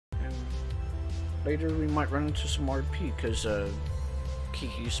later we might run into some RP, because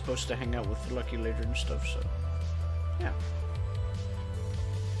Kiki's supposed to hang out with Lucky later and stuff, so yeah.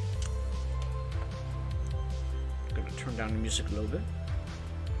 Gonna turn down the music a little bit.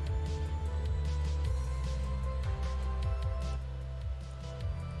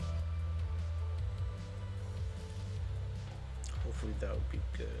 Hopefully that would be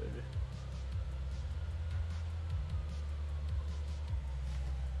good.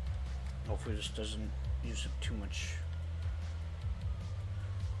 Hopefully this doesn't use up too much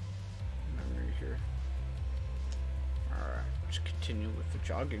memory here. Alright, let's continue with the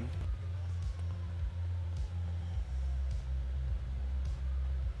jogging.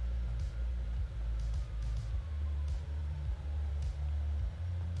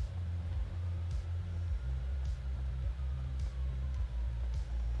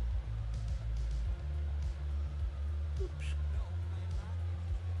 Oops.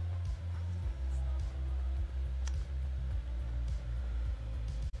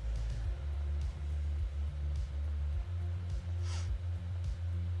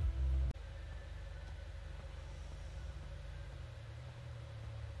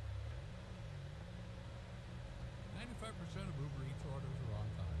 95% of Uber Eats orders are on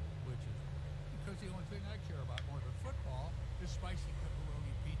time, which is because the only thing I care about more than football is spicy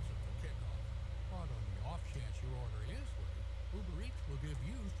pepperoni pizza for kickoff. But on the off chance your order is late, Uber Eats will give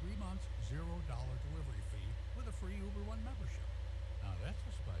you 3 months $0 delivery fee with a free Uber One membership. Now that's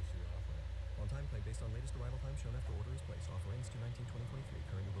a spicy offer. On-time play based on latest arrival time shown after order is placed. Offer ends 2/19/2023.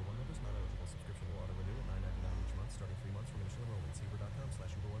 Current Uber One members not eligible. Subscription will auto-renew at $9.99 each month, starting 3 months from initial enrollment. See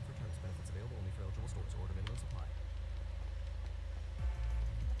uber.com/Uber1 for terms. Benefits available only for eligible stores. Order minimum supply.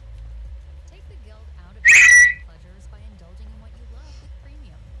 Take the guilt out of your pleasures by indulging in what you love with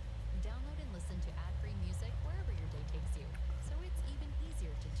Premium. Download and listen to ad-free music wherever your day takes you, so it's even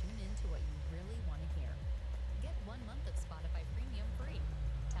easier to tune in to what you really want to hear. Get 1 month of Spotify Premium free.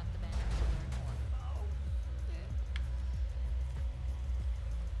 Tap the banner to learn more.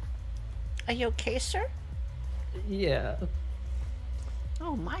 Are you okay, sir? Yeah.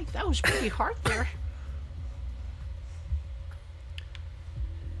 Oh, Mike, that was pretty hard there.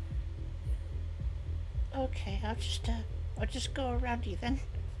 Okay, I'll just go around you then.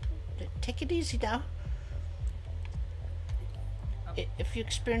 Take it easy now. If you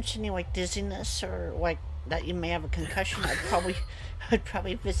experience any like dizziness or like that you may have a concussion, I'd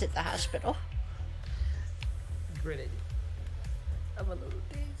probably visit the hospital. Great idea. I'm a little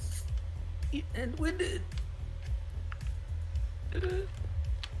dazed and winded.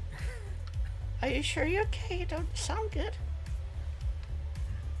 Are you sure you're okay? You don't sound good.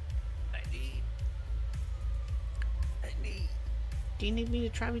 Do you need me to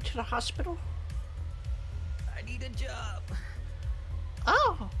drive you to the hospital? I need a job.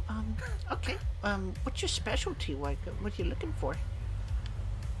 Oh, okay. What's your specialty? Like, what are you looking for?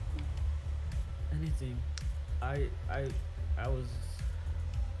 Anything. I was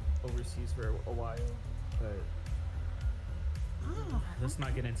overseas for a while, but let's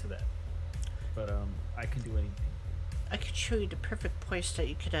not get into that. But I can do anything. I could show you the perfect place that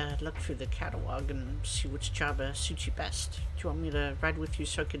you could look through the catalog and see which job suits you best. Do you want me to ride with you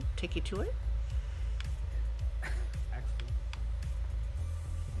so I could take you to it? Actually,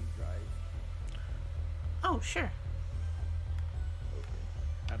 can you drive? Oh, sure.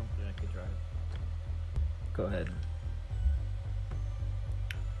 Okay. I don't think I could drive. Go ahead.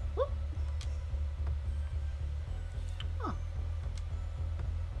 Whoop. Oh.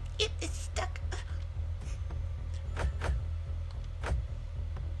 It's stuck.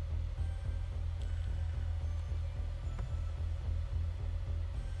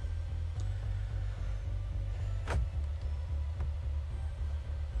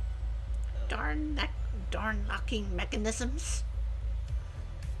 Darn locking mechanisms.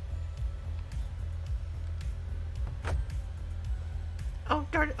 Oh,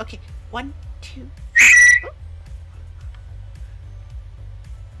 darn. Okay. 1, 2. Oh.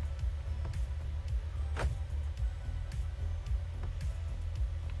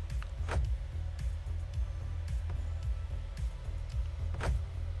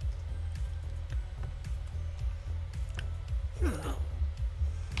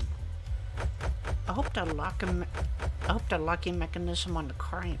 I hope the locking mechanism on the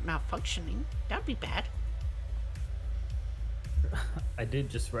car ain't malfunctioning. That'd be bad. I did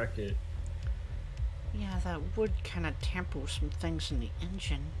just wreck it. Yeah, that would kind of tamper with some things in the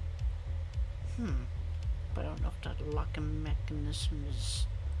engine. But I don't know if that locking mechanism is...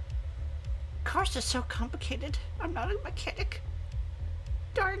 Cars are so complicated. I'm not a mechanic.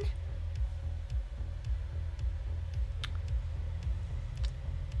 Darn.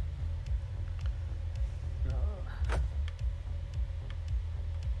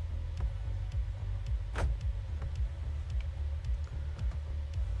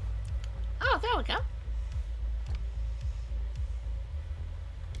 there we go.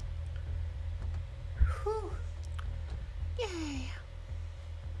 Whew. Yay.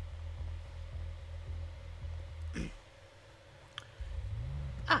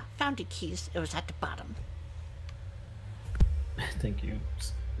 Found the keys. It was at the bottom. Thank you.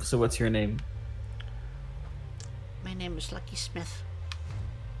 So what's your name? My name is Lucky Smith.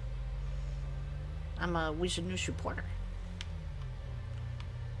 I'm a Wizard News reporter.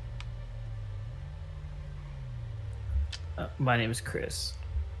 My name is Chris.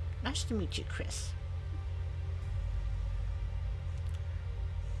 Nice to meet you, Chris.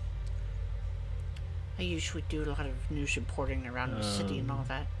 I usually do a lot of news reporting around the city and all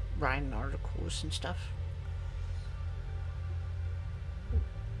that, writing articles and stuff.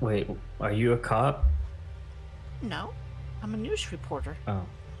 Wait, are you a cop? No, I'm a news reporter. Oh,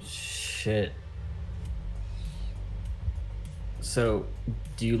 shit. So,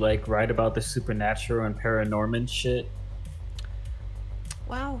 do you like write about the supernatural and paranormal shit?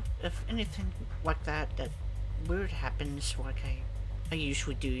 Well, if anything like that weird happens, like I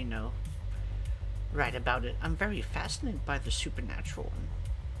usually do, you know, write about it. I'm very fascinated by the supernatural and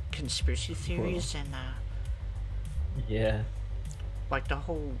conspiracy theories and yeah, like the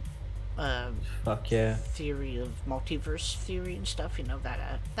whole fuck yeah, theory of multiverse theory and stuff. You know,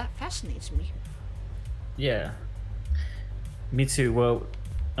 that fascinates me. Yeah, me too. Well,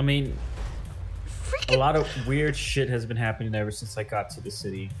 I mean, a lot of weird shit has been happening ever since I got to the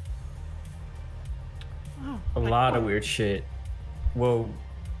city. Oh, A like lot what? of weird shit. Well,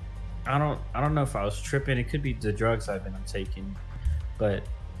 I don't know if I was tripping. It could be the drugs I've been taking. But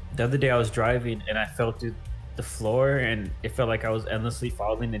the other day I was driving and I fell through the floor and it felt like I was endlessly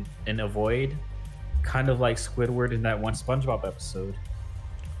falling in a void, kind of like Squidward in that one SpongeBob episode.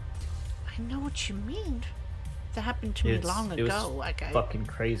 I know what you mean. That happened to me long It was ago. Like fucking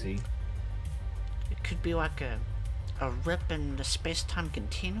crazy. it could be like a rip in the space-time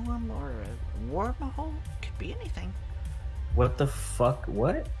continuum or a wormhole. Could be anything. What the fuck?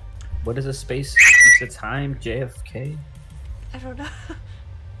 What? What is a space? It's a time JFK? I don't know.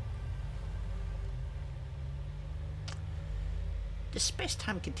 The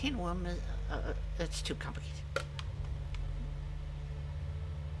space-time continuum is it's too complicated.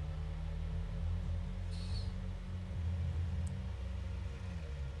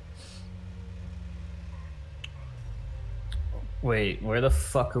 Wait, where the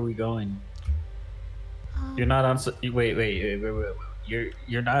fuck are we going? You're not on some... Wait.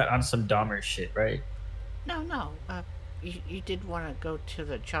 You're not on some Dahmer shit, right? No. You did want to go to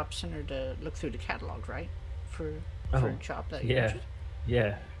the job center to look through the catalog, right? For a job that you wanted?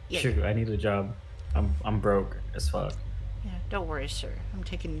 Yeah. Sure, I need a job. I'm broke as fuck. Yeah, don't worry, sir. I'm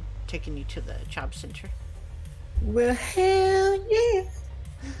taking you to the job center. Well, hell yeah.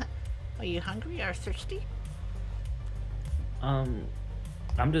 Are you hungry or thirsty? I'm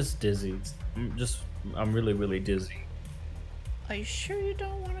just dizzy. I'm really, really dizzy. Are you sure you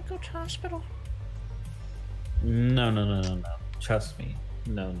don't want to go to hospital? No. Trust me.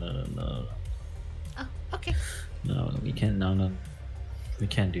 No. Oh, okay. No, we can't. No. We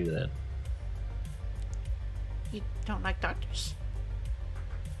can't do that. You don't like doctors?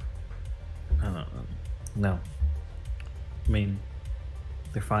 No. I mean,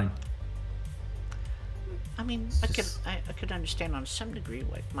 they're fine. I mean, I could understand on some degree.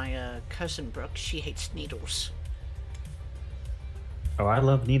 Like my cousin Brooke, she hates needles. Oh, I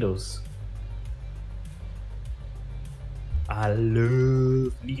love needles. I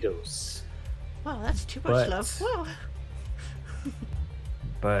love needles. Well, that's too much love. Whoa.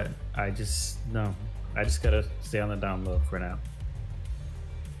 But I just gotta stay on the down low for now.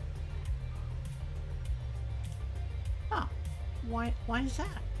 Oh, why is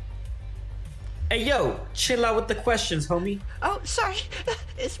that? Hey yo, chill out with the questions, homie. Oh, sorry.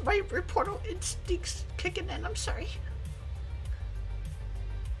 It's my reporter instincts kicking in. I'm sorry.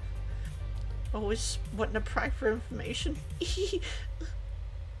 Always wanting to pry for information.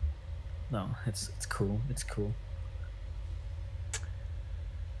 No, it's cool. It's cool.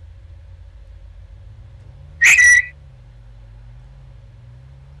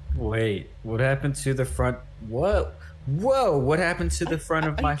 Wait, what happened to the front? Whoa, what happened to the front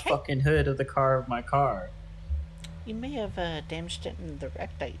of my fucking hood of the car of my car? You may have damaged it in the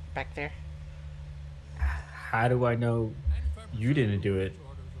wreck back there. How do I know you didn't do it?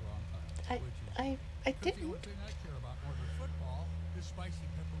 I didn't. The only thing I care about more than football is spicy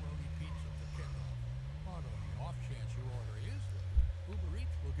pepperoni pizza for kickoff. But on the off chance your order is late, Uber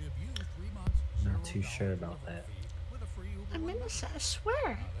Eats will give you 3 months. Not too sure about that. With a free Uber I'm innocent, I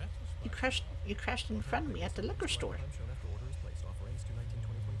swear. You crashed in front of me at the liquor store. Time shown after order is placed. Offer ends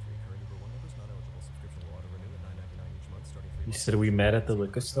 2/19/2023. Current Uber One members You said we met at the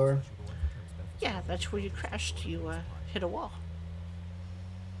liquor store? Yeah, that's where you crashed. You hit a wall.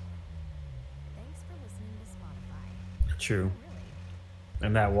 Thanks for listening to Spotify. True. Really,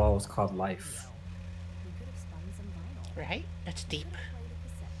 And that wall was called life. we could have spun some vinyl. Right? That's deep. Played a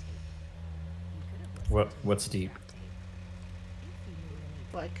cassette tape. You could have listened What's deep? to that tape. If you knew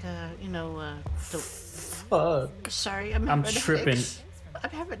any Like, you know, the... Fuck. Sorry, I'm having tripping. headaches. I'm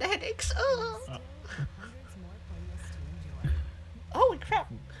having headaches. Oh. hundreds more playlists to enjoy. Holy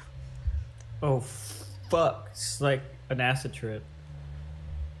crap. Oh, fuck. It's like an acid trip.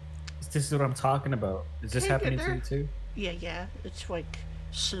 This is what I'm talking about. Is this Hey, happening to Gunnar. you too? Yeah. It's like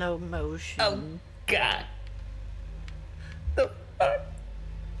slow motion. Oh, God. The fuck?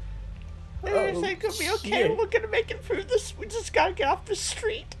 Everything could be okay. shit. We're gonna make it through this. We just gotta get off the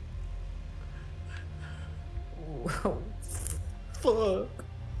street. Oh, fuck.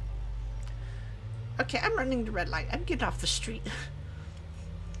 Okay, I'm running the red light. I'm getting off the street.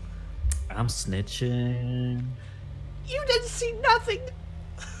 I'm snitching. You didn't see nothing.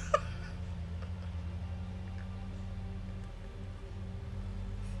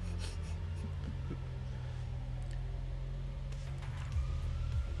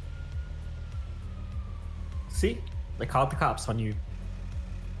 See? They called the cops on you.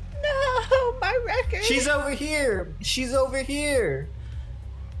 No, my record. She's over here. She's over here.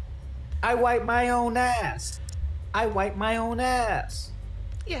 I wipe my own ass. I wipe my own ass.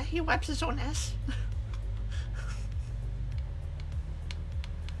 Yeah, he wipes his own ass.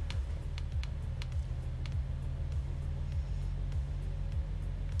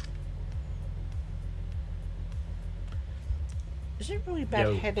 Is it really bad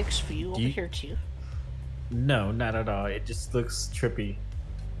Yo, headaches for you over you- here too? No, not at all. It just looks trippy.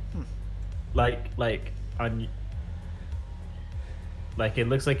 Like on. Like it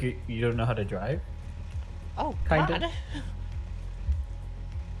looks like you don't know how to drive. Oh, Kinda. God.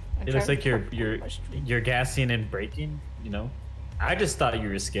 I'm It looks trying like to you're park you're on my street. you're gassing and braking. You know. I just thought you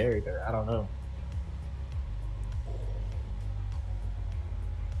were scared. Or I don't know.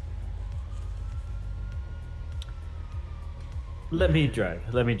 Let me drive.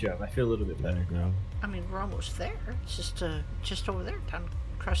 Let me drive. I feel a little bit better, girl. I mean, we're almost there. It's just over there, down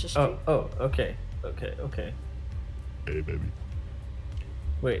across the street. Oh, okay. Okay. Hey, baby.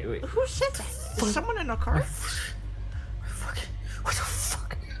 Wait. Who said that? Is someone in a car? Fucking, what the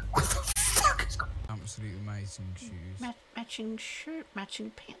fuck? What the fuck is going on? Absolutely amazing shoes. Matching shirt,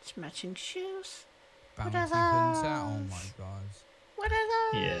 matching pants, matching shoes. Bounty are hunter. Oh those? my god. What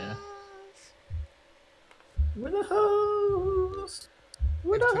are those? Yeah. Where the hose?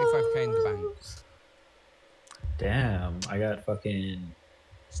 Where the 25K in the bank. hose? Damn, I got fucking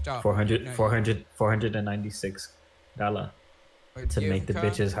Stop. 400, No, 496 dollar wait, to do you make have the a car?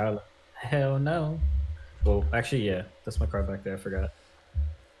 bitches holler. Hell no. Well, actually, yeah, that's my car back there. I forgot.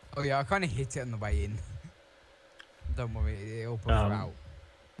 Oh yeah, I kind of hit it on the way in. Don't worry, it'll push out.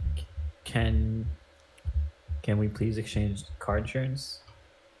 Can we please exchange car insurance?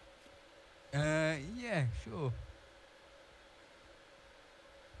 Yeah, sure.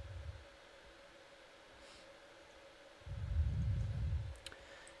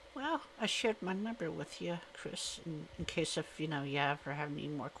 Well, I shared my number with you, Chris, in case if, you ever have any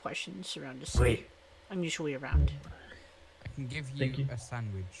more questions around the city. Wait. I'm usually around. I can give Thank you you. a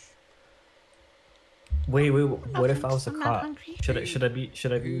sandwich. Wait. What if I thanks, was a I'm not cop? hungry. Should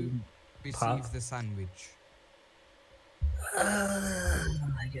I be Who receives Pop? the sandwich?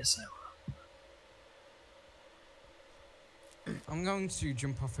 I guess I will. I'm going to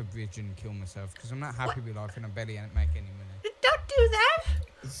jump off a bridge and kill myself because I'm not happy with life in a belly and make any money. Don't do that!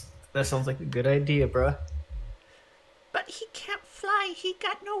 That sounds like a good idea, bruh. But he can't fly. He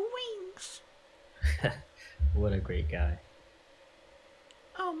got no wings. What a great guy.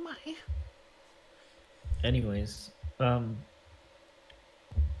 Oh my. Anyways,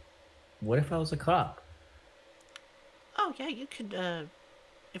 what if I was a cop? Oh yeah, you could,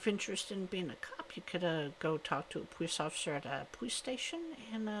 if you're interested in being a cop, you could, go talk to a police officer at a police station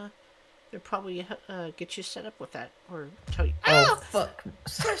and, they'll probably, get you set up with that or tell you. Oh, Ow! fuck.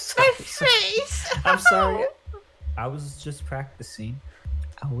 My face! I'm sorry. I was just practicing.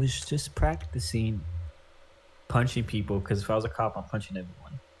 Punching people, because if I was a cop, I'm punching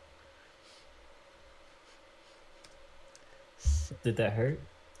everyone. Did that hurt?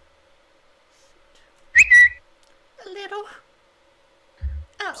 A little.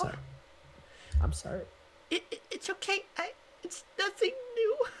 Ow. Sorry. I'm sorry. It's okay. It's nothing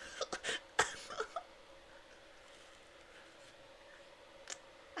new.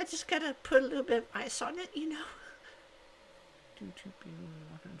 I just gotta put a little bit of ice on it, 2 TP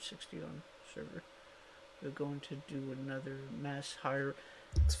 160 on server. We're going to do another mass hire.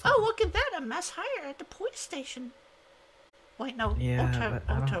 It's fine. Oh, look at that! A mass hire at the police station. Wait, no. Yeah, Ultra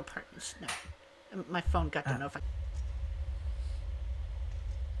but I don't- apartments. No. My phone got the notification.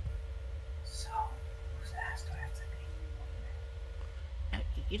 So, whose ass do I have to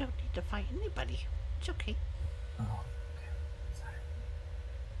be? You don't need to fight anybody. It's okay. Oh, okay. Sorry.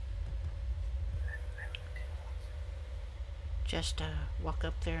 Just walk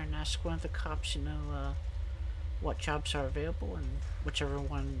up there and ask one of the cops, what jobs are available, and whichever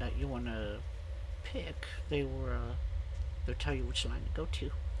one that you want to pick, they'll tell you which line to go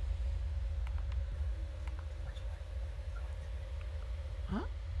to. Huh?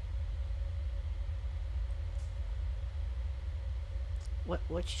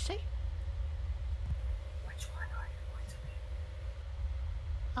 What'd you say? Which one are you going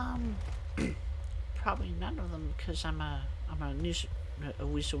to be? Probably none of them, because I'm a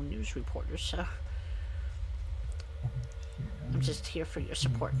Weasel news reporter, so I'm just here for your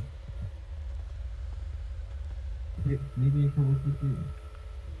support. Maybe I can work with you.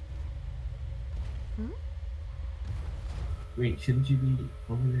 Hmm? Wait, shouldn't you be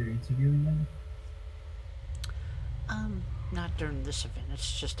over there interviewing them? Not during this event.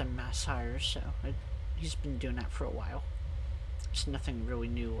 It's just a mass hire, so he's been doing that for a while. It's nothing really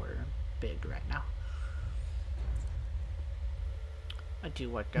new or big right now. I do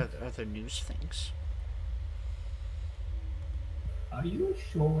like other news things. Are you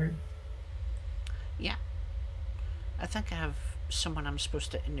sure? Yeah. I think I have someone I'm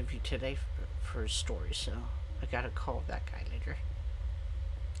supposed to interview today for a story, so I gotta call that guy later.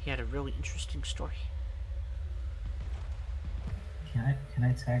 He had a really interesting story. Can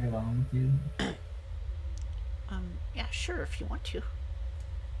I tag along with you? Yeah, sure, if you want to.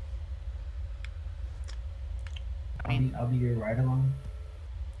 I'll be your ride along.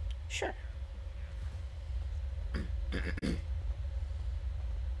 Sure.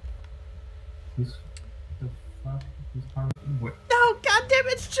 Who's the fuck? Who's calling? What? No, goddamn,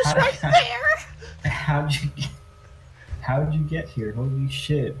 it's just right there! How'd you get here? Holy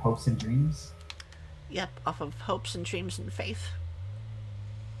shit! Hopes and dreams. Yep, off of hopes and dreams and faith.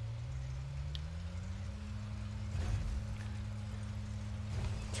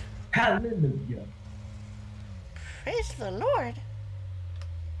 Hallelujah. Praise the Lord.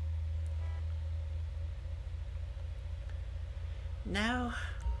 Now,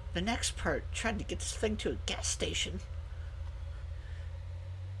 the next part, trying to get this thing to a gas station.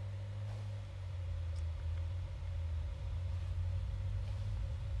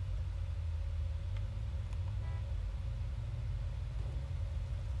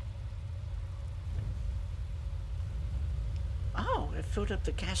 Oh, it filled up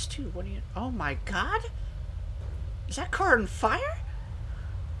the gas too. What do you... Oh my god! Is that car on fire?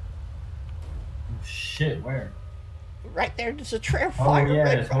 Oh, shit, where? Right there, there's a trail of Oh fire. yeah,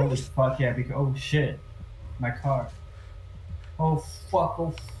 right holy across. fuck yeah! Because oh shit, my car. Oh fuck!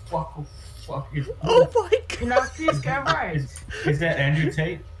 Oh fuck! Oh fuck! Oh my god! Now please get right. Is that Andrew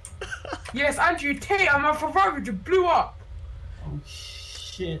Tate? Yes, Andrew Tate, and my Ferrari just blew up. Oh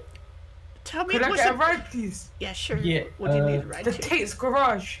shit! Tell me, Could I was get it... a ride, please? Yeah, sure. Yeah, What do you need a ride The to? Tate's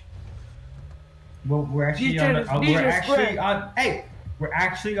garage. Well, we're actually DJ on. DJ We're actually Square. on. Hey, we're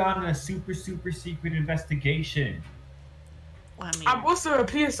actually on a super secret investigation. Well, I mean, I'm also a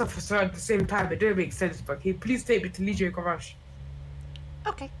police officer at the same time. It don't make sense, but can you please take me to DJ garage?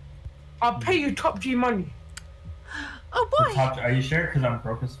 okay. I'll pay you top G money. Oh boy! Are you sure? Because I'm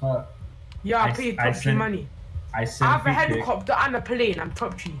broke as fuck. Yeah, I'll pay you top G money. I I send have a feet pic. helicopter and a plane. I'm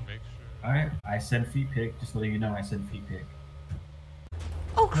top G. Alright, I send feet pic. Just letting you know, I send feet pic.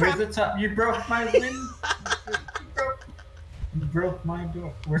 Oh Where's crap! the top? You broke my win. You broke my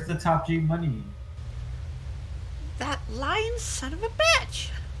door. Where's the top G money? That lying son of a bitch!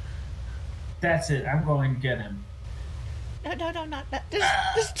 That's it. I'm going to get him. No, not that.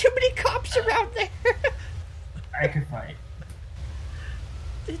 There's too many cops around there. I can fight.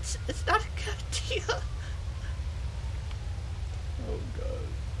 It's not a good deal. Oh god.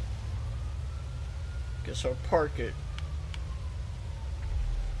 Guess I'll park it.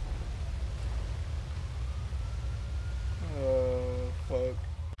 Oh fuck.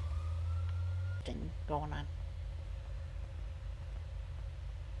 Thing going on.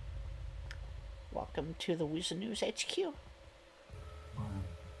 Welcome to the Weasel News HQ. Wow.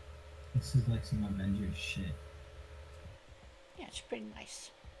 This is like some Avengers shit. Yeah, it's pretty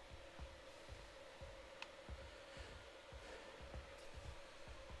nice.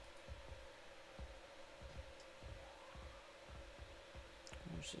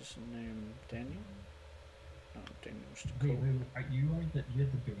 What's his name? Daniel? No, Daniel's the Wait, are you the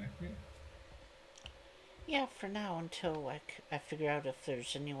director? Yeah, for now, until like I figure out if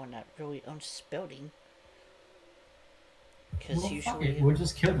there's anyone that really owns this building. Because Well, fuck usually, it. We'll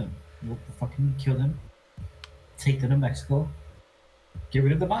just kill them. We'll fucking kill them. Take them to Mexico. Get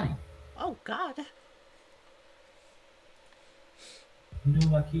rid of the body. oh God, You know,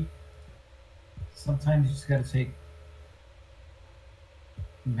 Lucky. Sometimes you just gotta take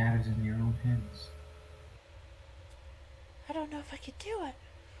matters in your own hands. I don't know if I could do it.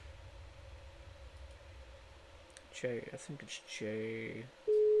 J, I think it's J.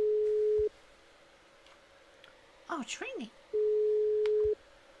 Oh, training.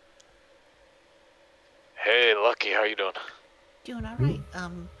 Hey, Lucky, how you doing? Doing all right.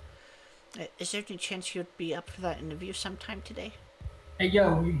 Is there any chance you'd be up for that interview sometime today? Hey,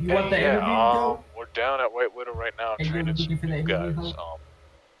 yo, you Hey, want the yeah, interview, though? we're down at White Widow right now Hey, you training looking some for the new interview, guys. Hope?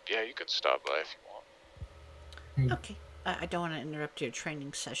 Yeah, you can stop by if you want. Hey, Okay. I don't want to interrupt your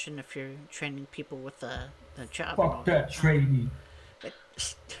training session if you're training people with the job. and all fuck that training. But,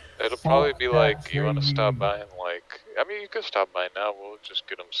 It'll Fuck probably be that like, you want to stop training. by and like, I mean, you can stop by now. We'll just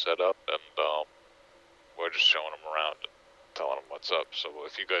get them set up and we're just showing them around and telling them what's up. So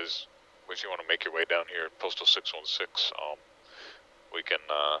if you want to make your way down here, Postal 616, we can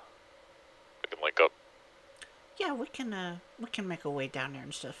link up. yeah, we can make a way down there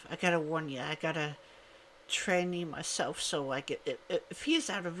and stuff. I gotta warn you, I gotta train myself, so like if he's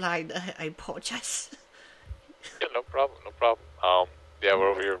out of line, I apologize. Yeah, no problem, no problem. Yeah, we're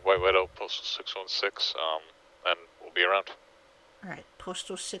over here at White Widow, Postal 616, and we'll be around. All right,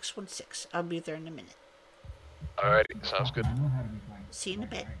 Postal 616. I'll be there in a minute. Alrighty, sounds good. I know how to make my- See you in a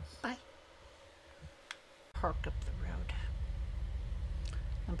my bit. rights. Bye. Park up the road.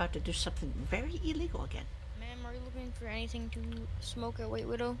 I'm about to do something very illegal again. Ma'am, are you looking for anything to smoke at White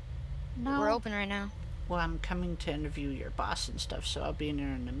Widow? No. We're open right now. Well, I'm coming to interview your boss and stuff, so I'll be in there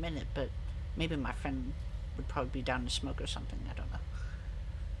in a minute, but maybe my friend would probably be down to smoke or something. I don't know.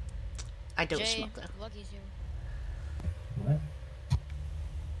 I don't Jay, smoke, though. Lucky's here. What?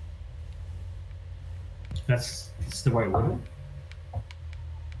 That's the White Widow?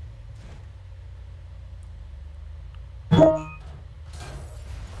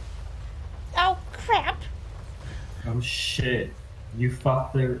 Oh, crap! Oh shit. You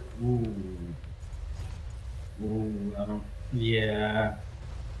fucked her. Ooh. Ooh, I don't. Yeah.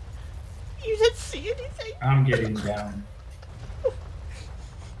 You didn't see anything? I'm getting down.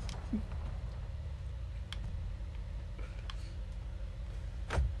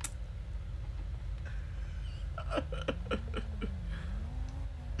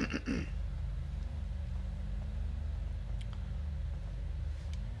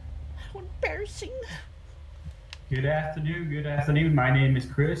 How embarrassing. Good afternoon. Good afternoon. My name is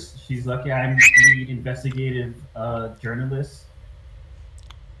Chris. She's lucky. I'm the investigative journalist.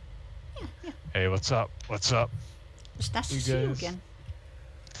 Hey, what's up? What's up? It's nice to You see you guys- again.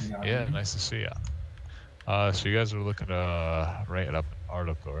 Yeah, nice to see ya. So you guys were looking to write up an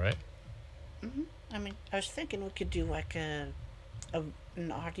article, right? I mean, I was thinking we could do like an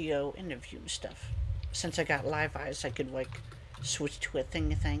audio interview and stuff. Since I got live eyes, I could like switch to a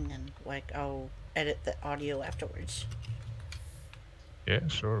thing and like I'll edit the audio afterwards. Yeah,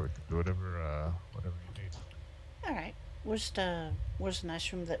 sure. We can do whatever you need. All right. Where's the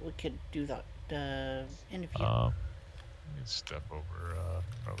nice room that we could do the interview? You can step over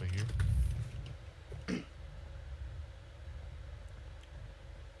probably here.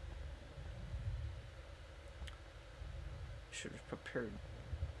 Should have prepared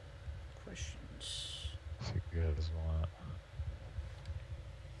questions. If you guys want.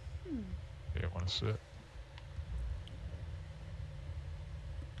 You want to sit?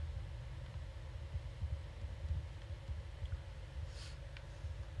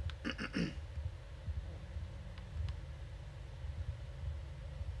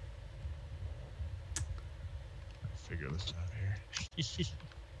 Figure this out here.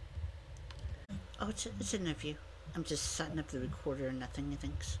 Oh, it's an interview. I'm just setting up the recorder and nothing, he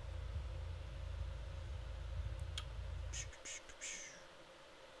thinks.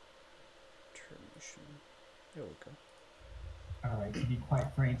 Transmission. There we go. Alright, to be quite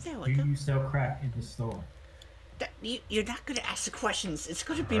frank, There do we go. you sell crack in the store? You're not going to ask the questions. It's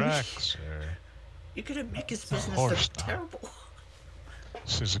going to be me. Correct, sir. You're going to make his Of business course look not. terrible.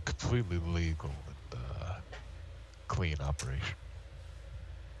 This is a completely legal and clean operation.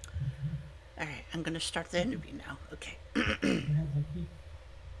 Alright, I'm going to start the interview now. Okay.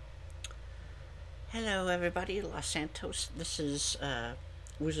 Hello, everybody. Los Santos. This is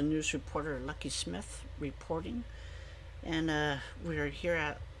was a news reporter, Lucky Smith, reporting. And we're here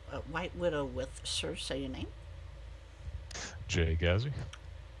at White Widow with, sir, say your name. Jay Gazzy.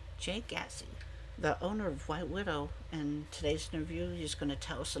 Jay Gassi. the owner of White Widow. In today's interview, he's going to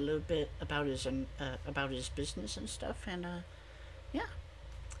tell us a little bit about his business and stuff. And yeah,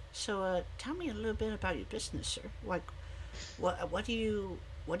 so tell me a little bit about your business, sir. Like, what do you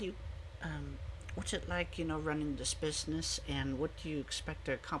what's it like, running this business, and what do you expect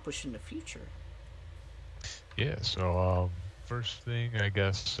to accomplish in the future? Yeah, so first thing, I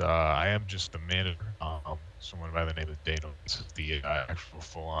guess I am just the manager. Someone by the name of Dano is the actual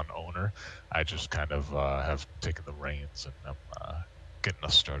full-on owner. I just kind of have taken the reins, and I'm getting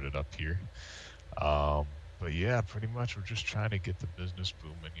us started up here. But yeah, pretty much we're just trying to get the business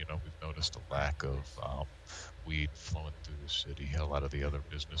booming. We've noticed a lack of weed flowing through the city. A lot of the other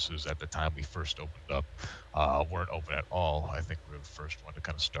businesses at the time we first opened up weren't open at all. I think we were the first one to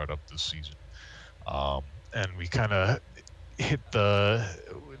kind of start up this season. And we kind of did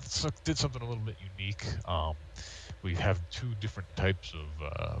something a little bit unique. We have two different types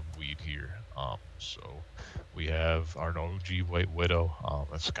of weed here. So we have our OG White Widow.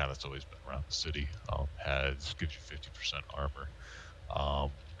 That's always been around the city. Gives you 50% armor.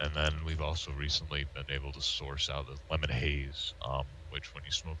 And then we've also recently been able to source out the lemon haze, which when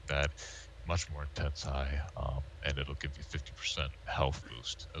you smoke that, much more intense high, and it'll give you 50% health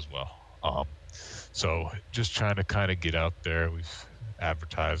boost as well. So just trying to kind of get out there. We've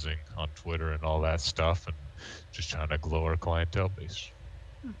advertising on Twitter and all that stuff, and just trying to grow our clientele base.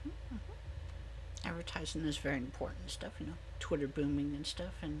 Advertising is very important and stuff, Twitter booming and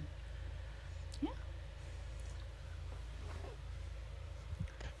stuff, and yeah.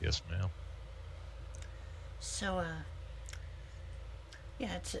 Yes, ma'am. So,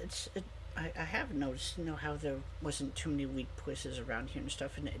 yeah, I have noticed, how there wasn't too many weed places around here and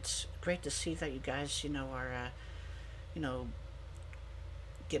stuff, and it's great to see that you guys, are,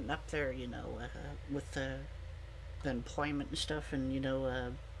 getting up there, with the employment and stuff, and,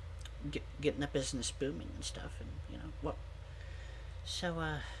 getting the business booming and stuff, and, so,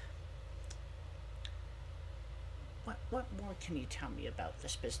 what more can you tell me about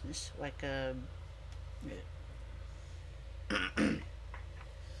this business? Like,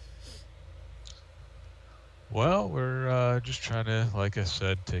 Well, we're just trying to, like I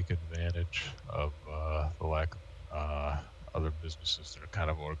said, take advantage of the lack of other businesses that are kind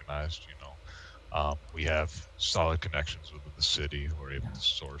of organized. We have solid connections within the city. We're able to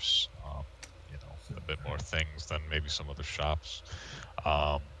source, a bit more things than maybe some other shops,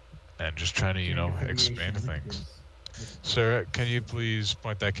 and just trying to, expand things. Sir, can you please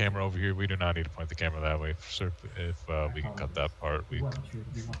point that camera over here? We do not need to point the camera that way, sir. If we can cut that part,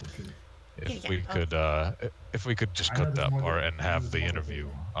 if we could just cut that part and have the interview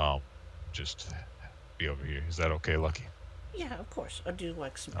just be over here. Is that okay, Lucky? Yeah, of course. I'll do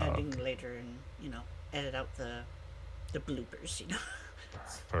like some editing later, and edit out the bloopers.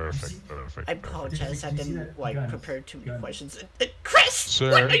 Perfect. I apologize. I didn't prepare too many questions. Chris,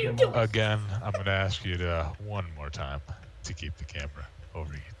 sir, what are you doing? Again, I'm going to ask you to one more time to keep the camera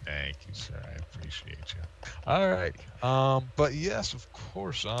over you. Thank you, sir. I appreciate you. All right. But yes, of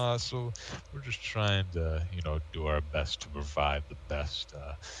course. So we're just trying to, do our best to provide the best,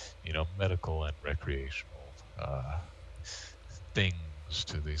 medical and recreational things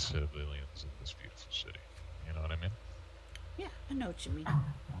to the civilians in this beautiful city. You know what I mean? Yeah, I know what you mean.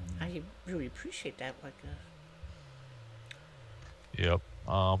 I really appreciate that. Yep.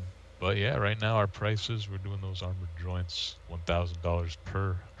 But yeah, right now our prices, we're doing those armored joints, $1,000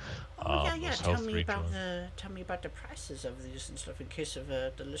 per. Yeah. Tell me about the prices of these and stuff, in case of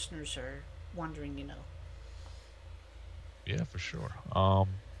the listeners are wondering. Yeah, for sure.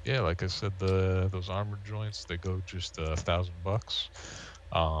 Yeah, like I said, those armored joints, they go just $1,000.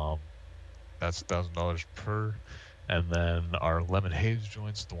 That's $1,000 per. And then our lemon haze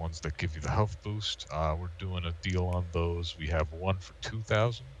joints, the ones that give you the health boost, we're doing a deal on those. We have one for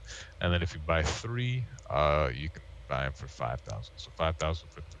 $2,000, and then if you buy three, you can buy them for $5,000. So $5,000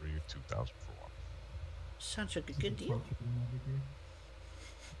 for three, or $2,000 for one. Sounds like a good deal.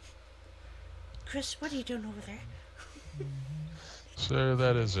 Chris, what are you doing over there? Sir,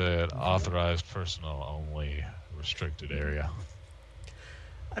 that is an authorized personnel only restricted area.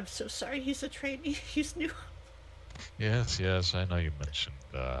 I'm so sorry. He's a trainee. He's new. Yes, I know you mentioned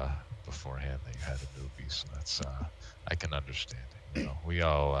beforehand that you had a newbie, so that's I can understand it. We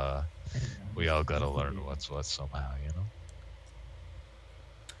all gotta learn what's what somehow,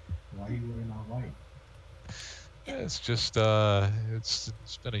 Why are you wearing all white? Yeah, it's just it's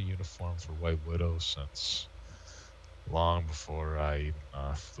been a uniform for White Widow since long before I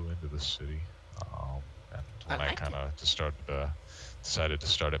even flew into the city. And when I kind of decided to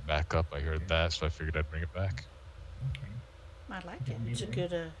start it back up, I heard that, so I figured I'd bring it back. Okay. I like it. It's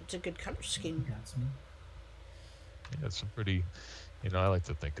a good color scheme. That's me. Yeah, it's a pretty, I like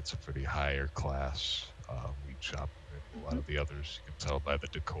to think it's a pretty higher class weed shop than a lot of the others. You can tell by the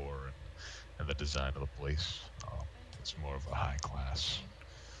decor and the design of the place. It's more of a high class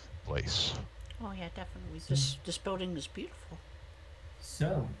place. Oh yeah, definitely. This building is beautiful.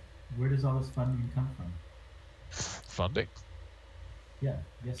 So, where does all this funding come from? Funding? Yeah,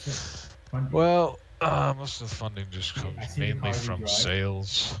 yes, sir. Funding. Well, most of the funding just I comes see the mainly car you from drive.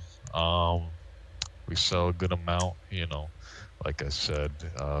 sales. We sell a good amount, Like I said,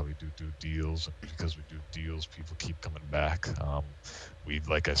 we do deals, and because we do deals, people keep coming back. We've,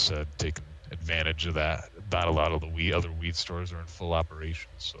 like I said, taken advantage of that. Not a lot of the other weed stores are in full operation,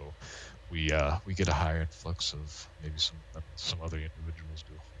 so we get a higher influx of maybe some other individuals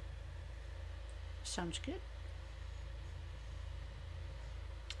do. Sounds good.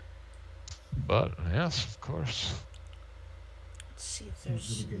 But yes, of course. Let's see if Sounds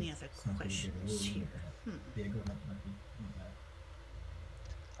there's really good. any other Sounds really good. questions here. Yeah, go ahead, Lucky. Not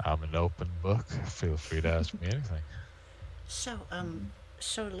bad. I'm an open book. Feel free to ask me anything. So,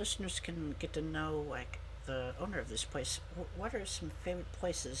 so listeners can get to know like the owner of this place. What are some favorite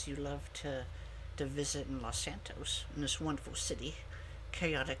places you love to visit in Los Santos, in this wonderful city,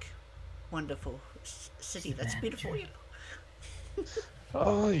 chaotic, wonderful city that's beautiful, you know?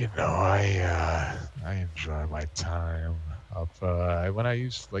 Oh, I enjoy my time up. When I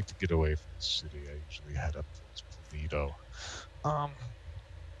used to like to get away from the city, I usually head up towards Pulido.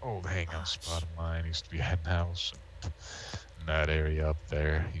 Old hangout spot of mine used to be a hen house, and in that area up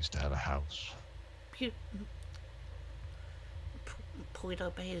there, used to have a house.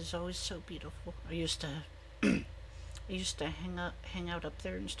 Pulido Bay is always so beautiful. I used to hang out up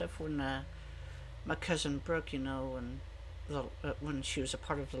there and stuff when my cousin Brooke, and when she was a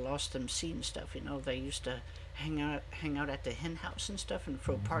part of the Lost MC and stuff, they used to hang out at the hen house and stuff and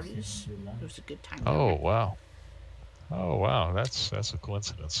throw parties. It was a good time. Oh wow! Oh wow! That's a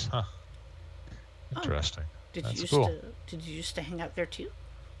coincidence, huh? Interesting. Did That's you cool. Did you used to hang out there too?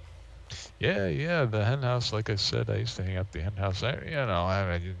 Yeah. The hen house, like I said, I used to hang out at the hen house. I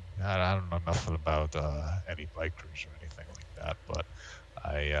don't know nothing about any bikers or anything like that, but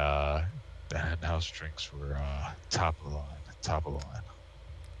the hen house drinks were top of the line. Top of the line.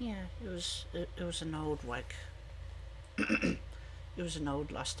 Yeah, it was an old it was an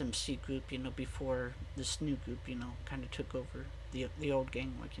old Lost MC group, before this new group, kind of took over the old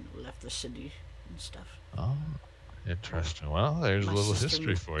gang, left the city and stuff. Oh, interesting. Well, there's a little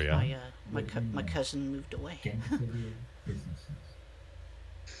history for you. My cousin moved away.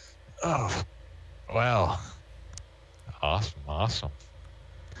 Oh, well. Awesome.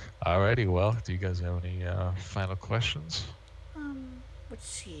 Alrighty, well, do you guys have any final questions? Let's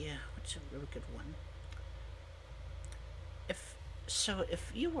see. What's a really good one?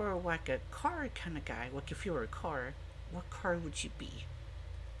 If you were like a car kind of guy, like if you were a car, what car would you be?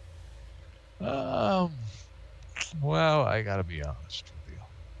 Well, I gotta be honest with you.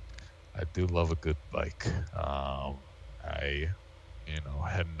 I do love a good bike.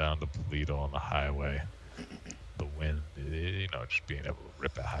 Heading down to Toledo on the highway, the wind, just being able to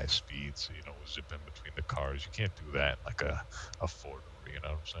rip at high speeds, zip in between the cars. You can't do that in like a four-door, you know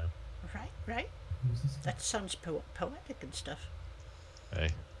what I'm saying? Right. That sounds poetic and stuff. Hey,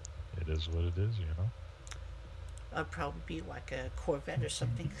 it is what it is, I'd probably be like a Corvette or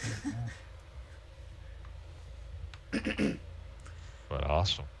something. But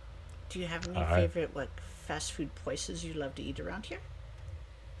awesome. Do you have any favorite fast food places you love to eat around here?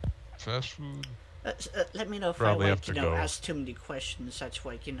 Fast food? Let me know if Probably I have to go. ask too many questions. That's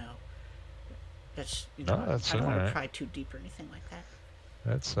that's No, that's I don't want alright. to pry too deep or anything like that.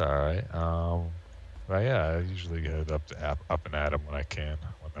 That's all right. But yeah, I usually head up and at them when I can,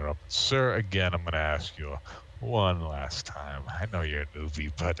 when they're up. Sir, again, I'm gonna ask you one last time. I know you're a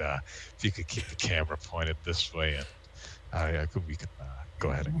newbie, but if you could keep the camera pointed this way, and we can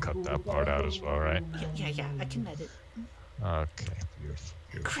go ahead and cut that part out as well, right? Yeah. I can edit. Okay, beautiful.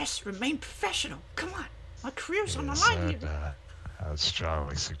 Chris, remain professional. Come on, my career's on the Yes, line and, here. I would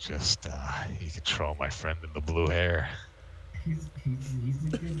strongly suggest you control my friend in the blue hair. He's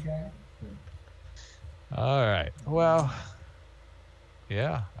a good guy. All right. Well,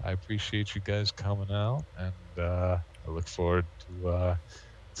 yeah, I appreciate you guys coming out, and I look forward to.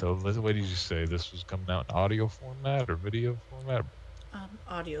 So, what did you say? This was coming out in audio format or video format?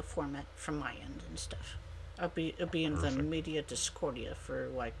 Audio format from my end and stuff. It'll be in the Media Discordia for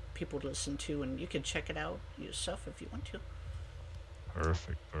people to listen to, and you can check it out yourself if you want to.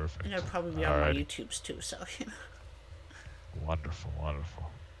 Perfect. And it'll probably be on my YouTubes too, so Wonderful.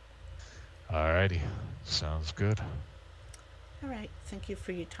 Alrighty, sounds good. All right. Thank you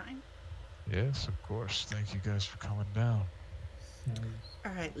for your time. Yes, of course. Thank you guys for coming down.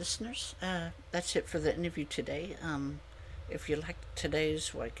 All right, listeners. That's it for the interview today. If you liked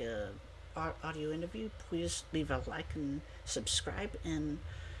today's audio interview, please leave a like and subscribe, and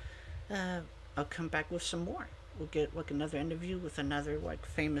I'll come back with some more. We'll get another interview with another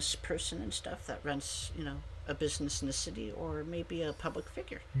famous person and stuff that runs a business in the city, or maybe a public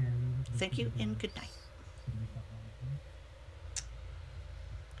figure. Thank you and good night.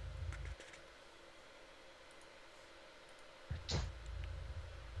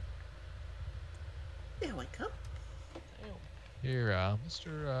 There we go. Here,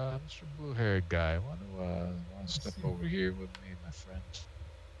 Mr. Blue-haired guy, wanna step over here with me, my friend?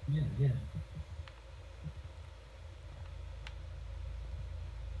 Yeah.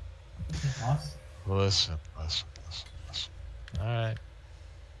 Boss? Listen. All right.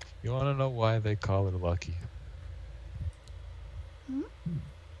 You want to know why they call her lucky? Why?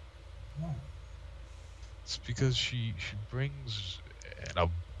 It's because she brings an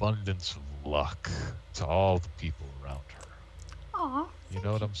abundance of luck to all the people around her. Aw. You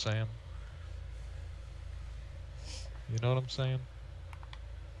know what I'm saying? You know what I'm saying?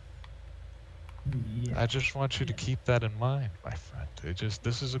 Yeah. I just want you to keep that in mind, my friend.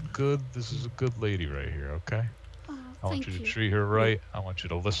 This is a good lady right here, okay? Aw, I want thank you to treat her right. I want you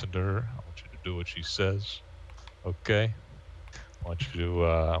to listen to her. I want you to do what she says. Okay? I want you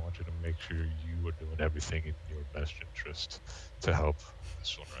to make sure you are doing everything in your best interest to help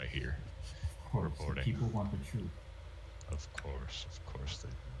this one right here. Of course, the Reporting. people want the truth. Of course they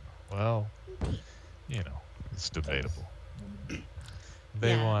do. Well, it's debatable.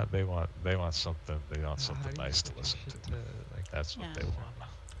 They Yeah. want something nice to listen to. That's what Yeah. they want.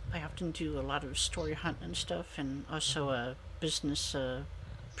 I often do a lot of story hunting and stuff, and also business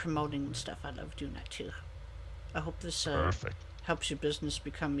promoting and stuff. I love doing that too. I hope this Perfect. helps your business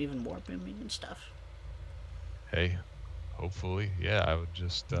become even more booming and stuff. Hey, hopefully, yeah. I would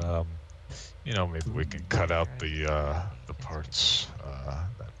just, maybe we can cut out the parts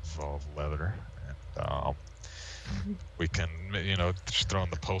that involve leather, and we can, just throw in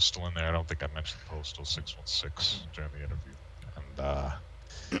the postal in there. I don't think I mentioned postal 616 during the interview, and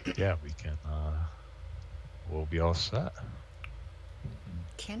yeah, we can. We'll be all set.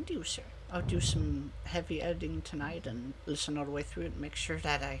 Can do, sir. I'll do some heavy editing tonight and listen all the way through it and make sure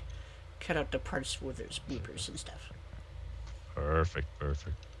that I cut out the parts where there's bloopers and stuff. Perfect.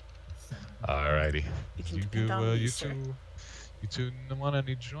 Alrighty. You can You depend go. on me, You sir. two want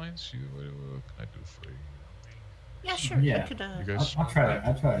any joints? What can I do for you? Yeah, sure. I Yeah. could, You guys. I'll try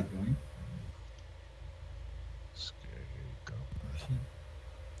to join. Here you go.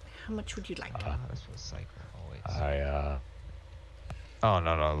 how much would you like? This was cycle always. Oh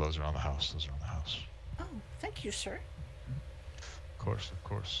no, those are on the house. Oh, thank you, sir. Of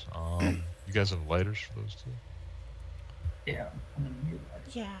course. You guys have lighters for those two? Yeah. I'm gonna mute that.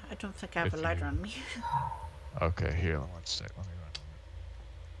 Yeah, I don't think I have If a lighter you- on me. Okay, here, one sec. Let me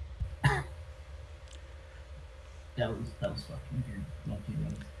run. That was fucking good. Lucky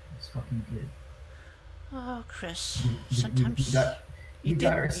that was fucking good. Oh, Chris. We Sometimes you got did.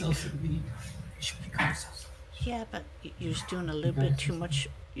 ourselves. We got ourselves. Yeah, but you was doing a little bit too much.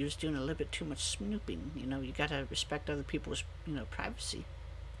 You was doing a little bit too much snooping. You gotta respect other people's, privacy.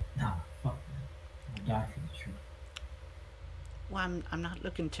 No, fuck that. I'll die for the truth. Well, I'm not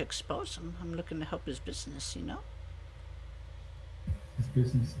looking to expose him. I'm looking to help his business. His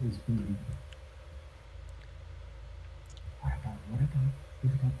business is booming.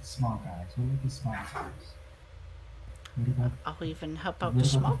 What about the small guys? What about the small guys? What about I'll even help out What the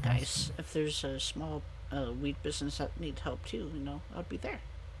about small the guys. If there's a small weed business that need help too, I'll be there.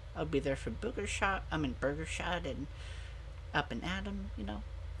 I'll be there for Burger Shot and Up and Adam,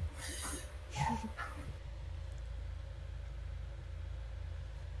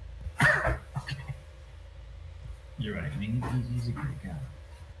 You're right. I mean, he's a great guy.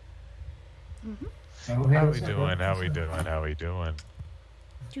 Mm-hmm. Oh, hey, How what's we up, doing? bro? How we doing?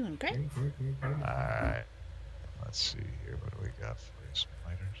 Doing great. Great. Alright. Let's see here. What do we got for you? Some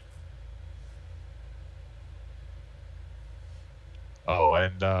lighters. Oh,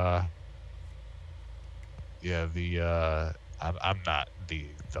 and yeah, I'm not the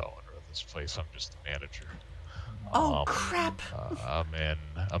owner of this place. I'm just the manager. Oh crap! A man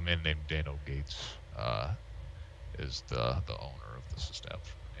named Dano Gates is the owner of this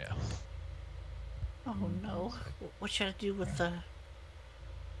establishment. Yeah. Oh no! What should I do with the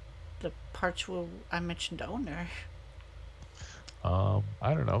parts where I mentioned owner? I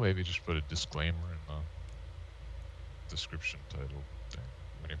don't know. Maybe just put a disclaimer in the description title thing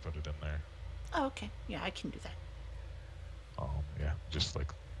when you put it in there. Oh, okay. Yeah, I can do that. Yeah, just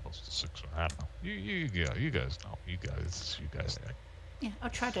like Postal 6. I don't know. You guys know. You guys know. Yeah, I'll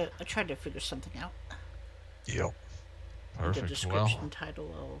try to figure something out. Yep. The Perfect. description Well,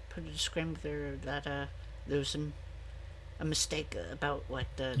 title. I'll put a disclaimer there that there was a mistake about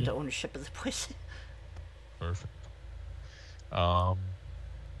like the ownership of the place. perfect.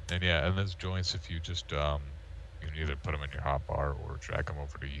 And yeah, and those joints, if you just you can either put them in your hot bar or drag them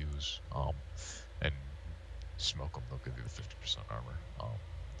over to use, and smoke them. They'll give you the 50% armor.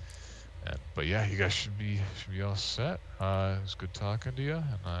 But yeah, you guys should be all set. It was good talking to you,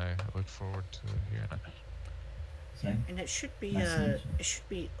 and I look forward to hearing it. Same. And it should be Nice to meet you. it should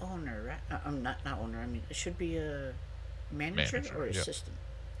be owner, right? Not owner. I mean, it should be a manager or Yep. assistant.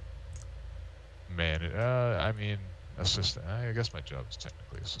 I mean, assistant. I guess my job is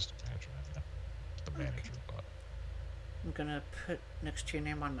technically assistant manager. The manager, but I'm gonna put next to your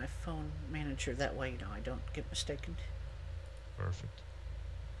name on my phone, manager. That way, I don't get mistaken. perfect.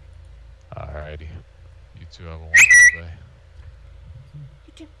 Alrighty. You two have a wonderful day.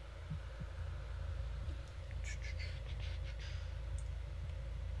 You too.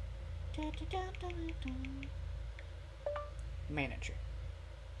 Manager.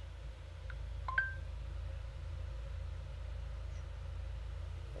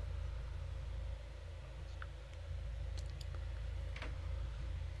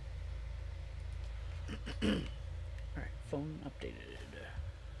 Alright, phone updated.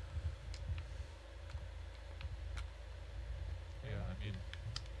 Yeah, I mean,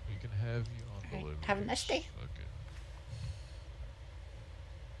 we can have you on Alright, delivery. have a nice day. Okay.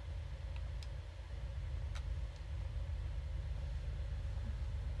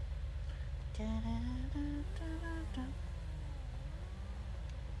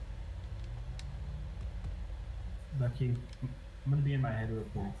 Lucky. I'm gonna be in my head real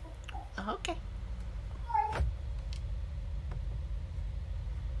quick. Oh, okay.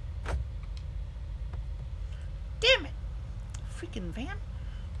 Damn it! Freaking van.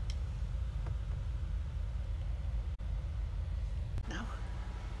 No.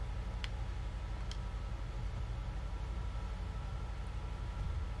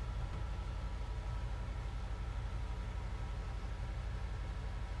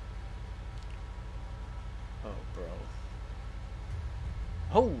 Oh, bro.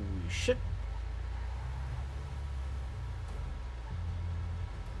 Holy shit.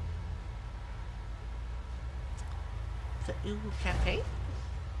 The Ooh Cafe?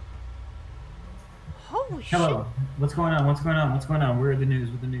 Holy shit. Hello. What's going on? What's going on? What's going on? Where are the news?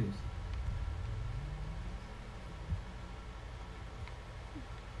 With the news?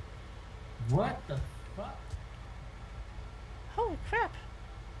 What the fuck? Holy crap.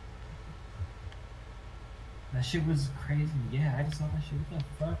 That shit was crazy. Yeah, I just saw that shit. What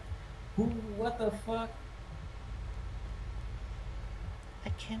the fuck? Who? What the fuck? I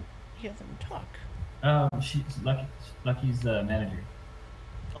can't hear them talk. She's Lucky. Lucky's the manager.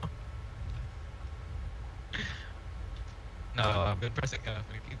 No, I've been pressing F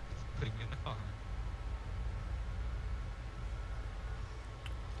and it keeps putting me in the car.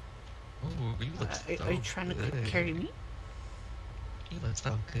 Oh, you look so Are you trying to good. carry me? You look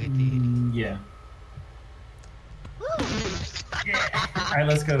so good, dude. Yeah. Alright,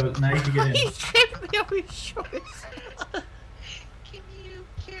 let's go. Now you can get in. He tripped me over his shoulders. Can you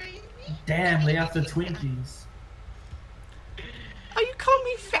carry me? Damn, lay off the Twinkies. Are you calling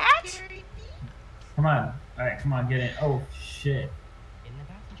me fat? Carry me? Come on. Alright, come on, get in. Oh, shit. In the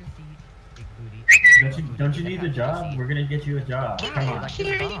passenger seat, big booty. Don't you need a job? We're gonna get you a job. Come on.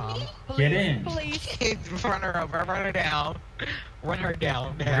 Get in. Please run her over, run her down. Run her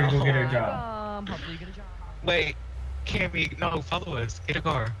down We're gonna go now. get her a job. Hopefully you get a job. Wait, Cammy, no, follow us. Get a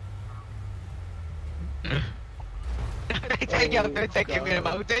car. They take Cammy in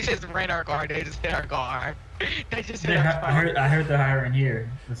the They just ran our car. They just hit our car. They just hit our car. I heard they're hiring here.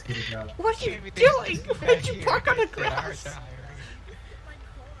 Let's get a job. What are you Cammy, doing? just Why'd you here. park on the They hit our grass? tire.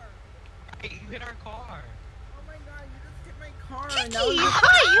 Hey, you hit our car. Oh my god, you just hit my car. Kiki, Now you-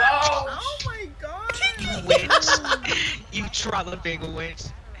 hi! Oh my god. Winch. You trolloping winch.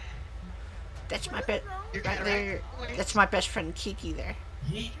 That's my best. You Right got there. right. That's my best friend Kiki there.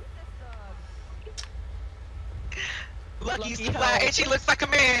 Lucky's flat and she looks like a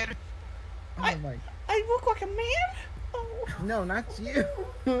man. Oh my. I look like a man? Oh. No, not you.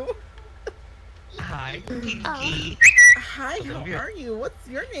 Hi, Kiki. Hi, how are you? What's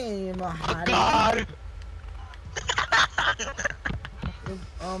your name? Oh Hottie? God.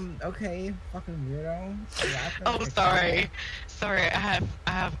 Okay, fucking weirdo. Oh, sorry. Sorry, I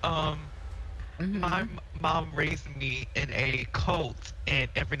have my mom raised me in a cult, and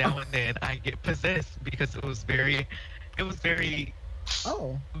every now and then I get possessed because it was very it was very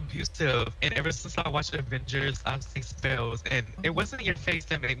abusive. And ever since I watched Avengers, I've seen spells, and it wasn't your face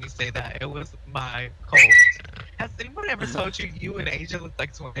that made me say that. It was my cold. Has anyone ever told you you and Angel look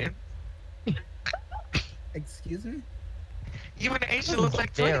like twins? Excuse me? You and Angel look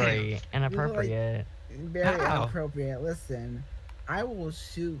like twins. Very inappropriate. Very inappropriate. Listen, I will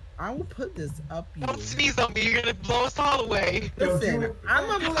put this up you. Don't sneeze on me, you're gonna blow us all away. Listen, I'm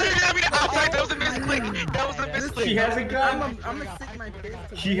a that was a misclick. That was a misclick. She has a gun. I'm gonna stick my face.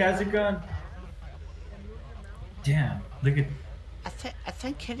 She has a gun. Damn, look at. I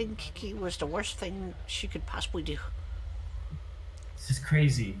think hitting Kiki was the worst thing she could possibly do. This is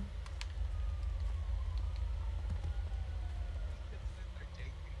crazy.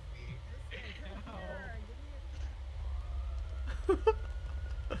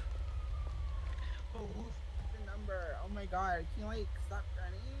 Number. Oh my god, can you like stop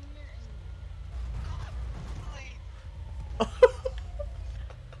running?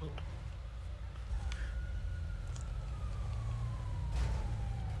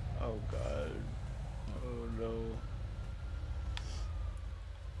 Oh god. Oh no.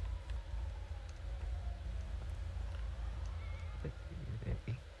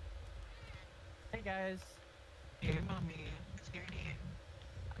 Hey guys. Hey mommy, what's your name?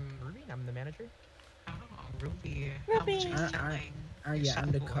 I'm Ruby. I'm the manager. Oh, Ruby. Yeah,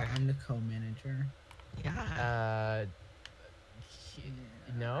 I'm the co-manager. Yeah.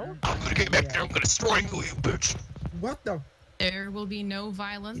 No. I'm gonna get back there. I'm gonna strangle you, bitch. What the? There will be no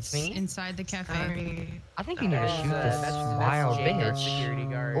violence inside the cafe. Sorry. I think you need to shoot this wild bitch. Security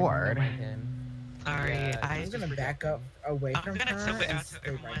guard. Or. Sorry, I'm gonna back up away from her. I'm gonna tell it out to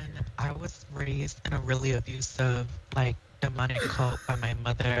everyone. I was raised in a really abusive, like, demonic cult by my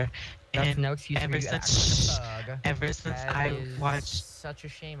mother. That's And no excuse for ever you to act since, like a thug. ever since That I is watched, such a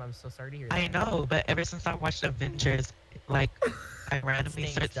shame. I'm so sorry to hear that. I know, but ever since I watched Avengers, like, I randomly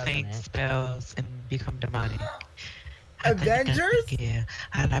start saying spells and become demonic. Avengers? Yeah,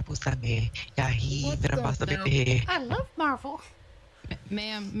 I love Marvel.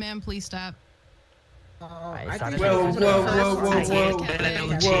 Ma'am, please stop. Whoa,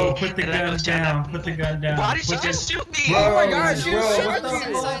 put the gun down. Put the gun down. Why did she just shoot me? Oh my god, she was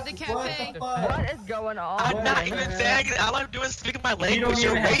Inside the cafe. What is going on? I'm not even saying it. All I'm doing is speaking my language. She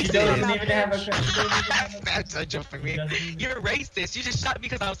You're doesn't even have a racist. That's a joke for me. You're racist. You just shot me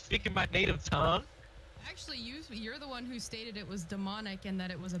because I was speaking my native tongue. Actually, you're the one who stated it was demonic and that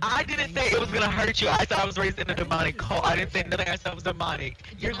it was a I bad didn't thing. say it was gonna hurt you. I said I was raised in a demonic cult. I didn't say nothing. I said it was demonic.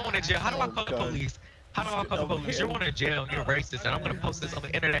 You're going to jail. How do I call the police? How do I call the police? You're going to jail. You're racist, and I'm gonna post this on the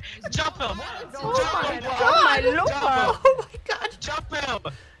internet. Jump him! Oh my god! Oh my god! Jump him!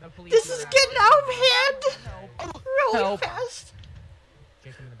 This is getting out of hand! Really fast!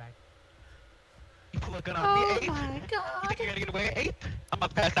 Kick him in the back. You pull a gun on me, Oh Ape. my You god! think you're gonna get away, Ape? I'm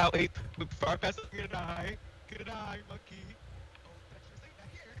gonna pass out, Ape. But before I pass out, you're gonna die. You're gonna die, monkey.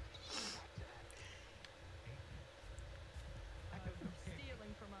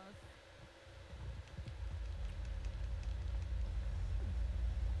 Stealing from us.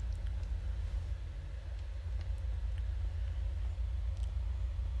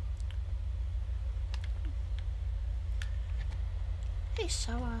 Hey,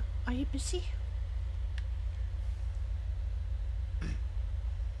 so, are you busy?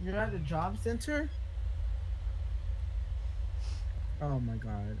 You're at the job center? Oh my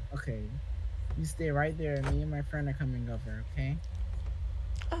god. Okay. You stay right there. Me and my friend are coming over, okay?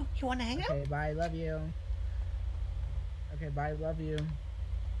 Oh, you wanna hang out? Okay, bye. Love you. Okay, bye. Love you.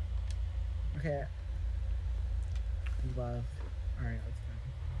 Okay. Love. Alright,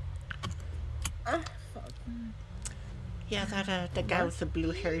 let's go. Oh, fuck. Yeah, that the guy with the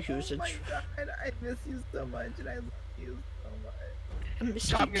blue hair who's a. Oh my god, I miss you so much, and I love you so much. I miss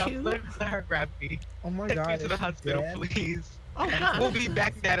Drop you me off. too. Let her grab me. Oh my Take god, me to the is she hospital, dead? please. Oh god. We'll be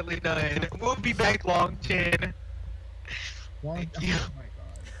back, Natalie Nunn. We'll be back, Long Chin. One, Thank you. oh my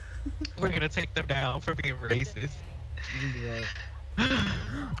god. We're gonna take them down for being racist.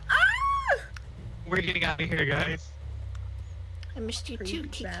 We're getting out of here, guys. I missed you Crazy too,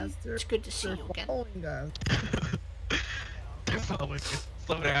 Kiki. bastard. It's good to see They're you again. following us. They're following us.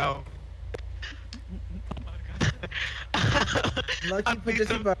 Slow down. Lucky, put your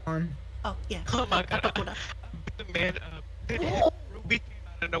seatbelt on. Oh, yeah. Oh my god. Put up. The man Ruby came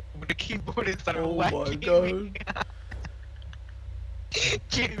out of nowhere with the keyboard and started Oh my whacking me.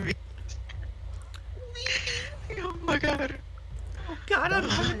 Jimmy. Oh my god. Oh god, I'm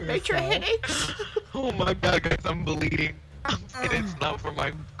having major headaches. Oh my god, guys, I'm bleeding. It's not from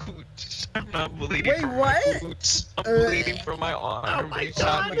my cooch. I'm not bleeding. Wait, from what? My cooch. I'm bleeding from my arm. Oh my They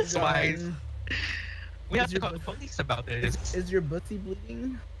shot me god. twice. We have to call the police about this. Is your bussy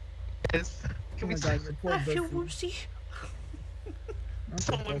bleeding? Yes. Oh Can my we god, your poor I feel bussy. woozy.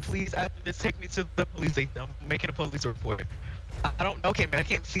 Someone please after this take me to the police station. I'm making a police report. I don't okay man, I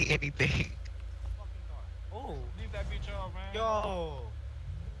can't see anything. Oh, leave that bitch out, man. Yo.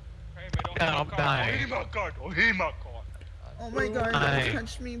 Hey man, don't God, hit I'm my car. dying. Don't hit my car. Don't hit my car. Oh my god, Hi. don't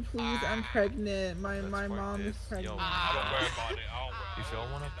touch me, please. I'm pregnant. My mom is pregnant. I don't worry about it. I don't worry. If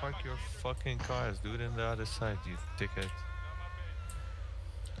y'all wanna park your fucking cars, do it on the other side, you dickhead.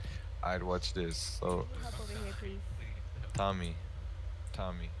 I'd watch this. So, Help over here, please. Tommy,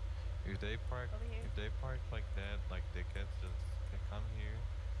 if they park like that, like dickheads, just come here,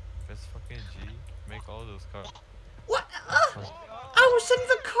 press fucking G, make all those cars. What? I was in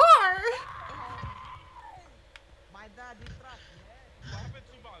the car. My daddy truck. What happened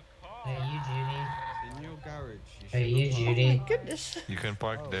to my car? Hey, you, Judy. In your garage. Hey, you, Judy. Goodness. You can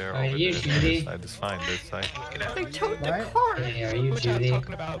park there. Are over you there, Judy? That side is fine. That side. They towed the What? car. Hey, are you Judy?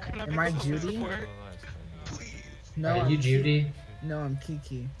 Am I Judy? No, Are you Judy? No, I'm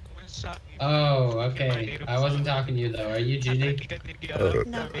Kiki. Oh, okay. I wasn't talking to you though. Are you Judy?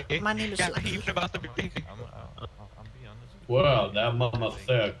 No, my name is Lucky. Well, that mama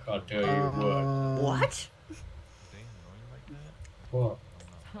thick, I'll tell you what. What? What?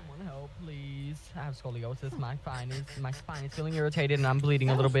 Someone help, please. I have scoliosis. My spine is feeling irritated and I'm bleeding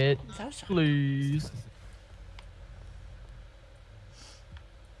a little bit. Please.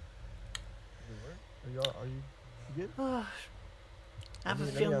 Are you good? I have a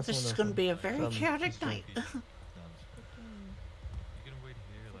feeling this is going to be a very chaotic night.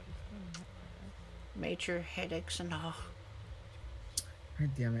 Major headaches and all. God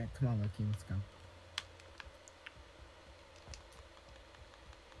damn it. Come on, Lucky, let's go.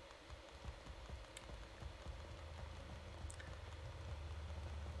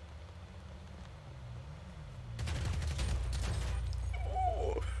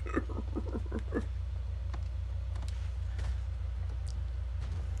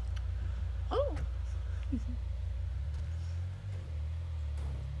 Oh.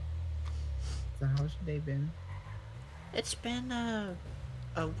 So how's your day been? It's been a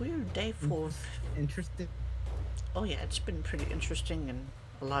weird day full of interesting. Oh yeah, it's been pretty interesting and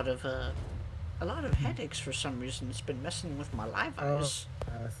a lot of headaches for some reason. It's been messing with my live eyes.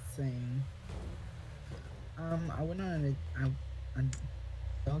 Same. I went on a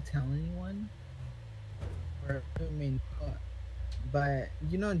don't tell anyone. Or I mean, but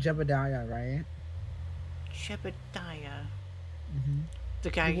you know Jebediah, right? Jebediah. Mm-hmm. The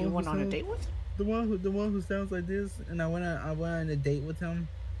guy you went on a date with? The one who sounds like this, and I went on a date with him.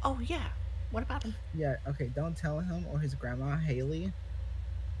 Oh yeah. What about him? Yeah. Okay. Don't tell him or his grandma Haley.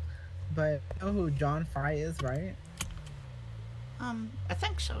 But you know who John Fry is, right? I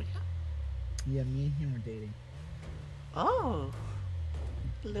think so. Yeah. Yeah. Me and him were dating. Oh.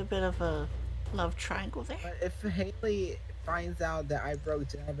 A little bit of a love triangle there. But if Haley finds out that I broke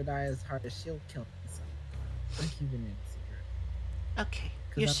Jebediah's heart, she'll kill me. So I'm keeping it secret. Okay.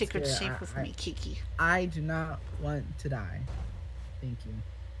 'Cause Your I'm secret's scared. safe with me, Kiki. I do not want to die. Thank you.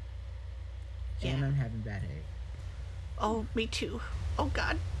 Yeah. And I'm having bad headache. Oh, me too. Oh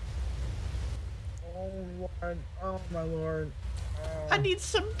God. Oh Lord. Oh my Lord. I need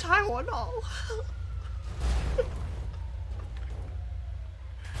some Tylenol.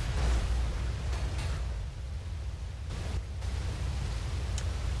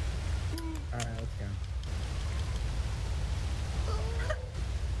 Alright, let's go.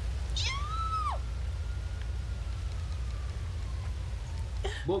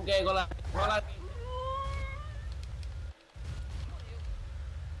 Buke con la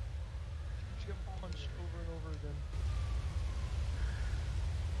She got punched over and over again.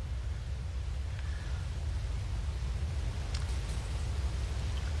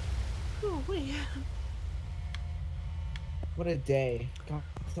 Oh, wait. What a day. God,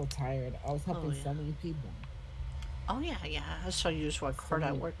 I'm so tired. I was helping yeah. so many people. Oh yeah, yeah. I saw you just work hard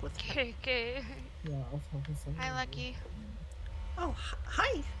at work with her. Okay. Yeah, I was helping so many Hi, Lucky. Oh,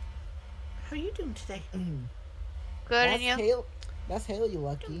 hi. How are you doing today? Good, and you? That's Haley,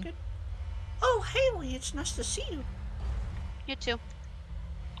 Lucky. Doing good. Oh, Haley, it's nice to see you. You too.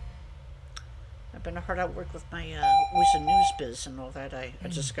 I've been hard at work with my with the news biz and all that. I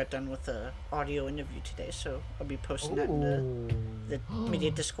just got done with the audio interview today, so I'll be posting that in the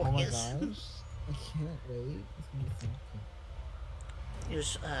media Discord. Oh my Yes. gosh. I can't wait. It's gonna be so cool. It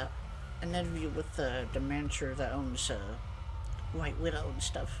was an interview with the manager that owns White Widow and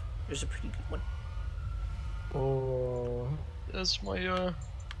stuff. It was a pretty good one. Oh, that's my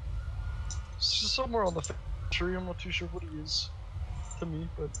it's just somewhere on the tree. I'm not too sure what he is to me,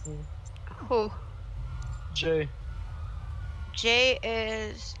 but Who? Jay. Jay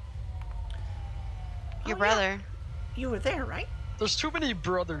is your brother. You were there, right? There's too many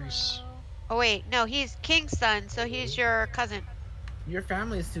brothers. Oh wait, no, he's King's son, so he's your cousin. Your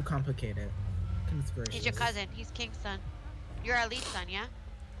family is too complicated. Goodness gracious. He's your cousin. He's King's son. You're Ali's son, yeah?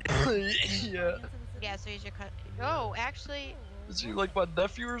 Yeah. Yeah, so he's your cousin. Oh, actually, Is he like my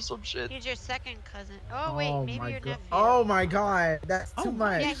nephew or some shit? he's your second cousin. Oh wait, maybe my your God. nephew. Oh my god, that's too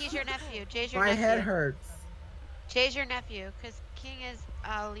much. Yeah, he's your nephew. Jay's your My nephew. head hurts. Jay's your nephew, because King is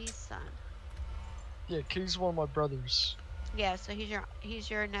Ali's son. Yeah, King's one of my brothers. Yeah, so he's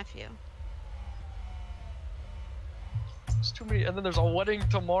your nephew. There's too many, and then there's a wedding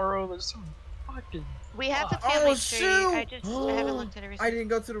tomorrow. There's some fucking. We have the Oh family tree. shoot! I haven't looked at it recently. I didn't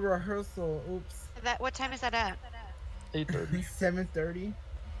go to the rehearsal. Oops. What time is that at? 8:30. 7:30.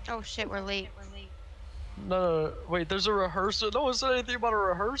 Oh shit, we're late. No, wait. There's a rehearsal. No one said anything about a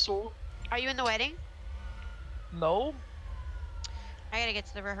rehearsal. Are you in the wedding? No. I gotta get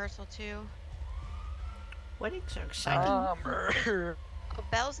to the rehearsal too. Weddings are exciting. Oh,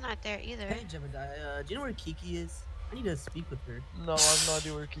 Belle's not there either. Hey, Jebediah, do you know where Kiki is? I need to speak with her. No, I have no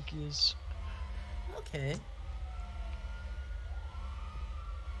idea where Kiki is. Okay.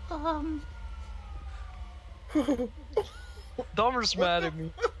 Dahmer's mad at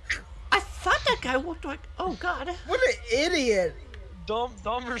me. I thought that guy looked like. Oh God. What an idiot!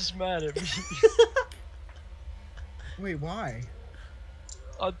 Dahmer's mad at me. Wait, why?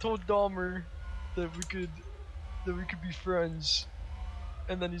 I told Dahmer that we could be friends,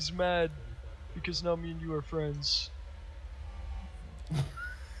 and then he's mad because now me and you are friends.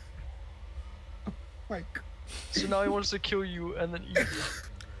 My God. So now he wants to kill you and then eat you.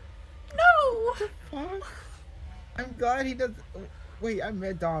 No. Fuck. I'm glad he does. Wait, I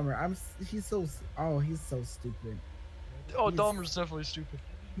met Dahmer. He's so stupid. Oh, Dahmer's definitely stupid.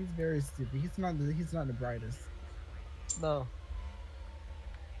 He's very stupid. He's not the brightest. No.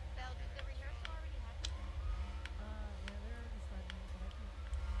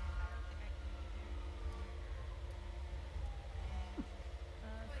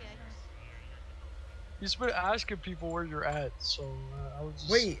 He's been asking people where you're at, so I was just...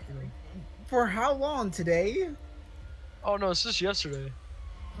 Wait, for how long today? Oh no, it's just yesterday.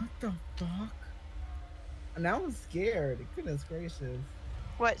 What the fuck? Now I'm scared. Goodness gracious.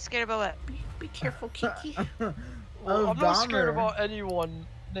 What? Scared about what? Be careful, Kiki. Well, I'm not scared Dahmer. about anyone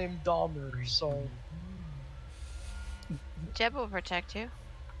named Dahmer, so... Jeb will protect you.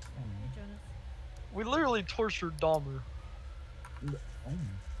 We literally tortured Dahmer. Oh.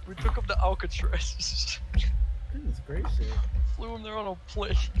 We took him to Alcatraz. Goodness gracious. Flew him there on a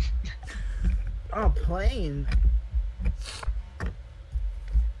plane. On a plane?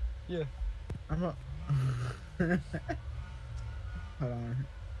 Yeah. I'm a... Hold on.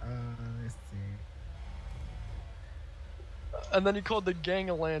 Let's see. And then he called the gang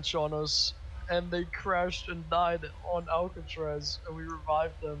avalanche on us, and they crashed and died on Alcatraz, and we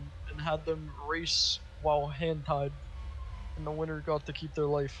revived them and had them race while hand-tied. And the winner got to keep their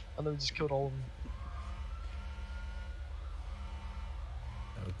life, and then we just killed all of them.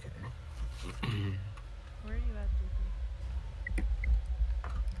 Okay. Where are you at,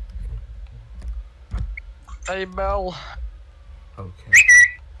 JP? Hey Mel, Okay.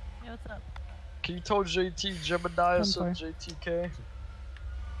 Yeah, what's up? can you tell JT Jebediah Come said for. JTK?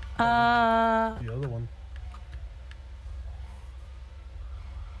 The other one.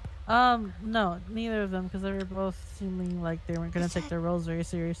 No, neither of them, because they were both seeming like they weren't gonna take their roles very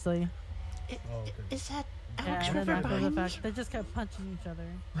seriously. Is that Yeah, Alex and River then after the behind me? fact, they just kept punching each other.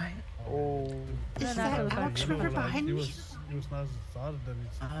 Oh. And Is then after that the fact, Alex they River were behind He me? was nice and started, then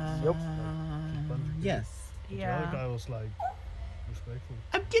he's Yep. Yes. Yes. The Yeah. other guy was like respectful.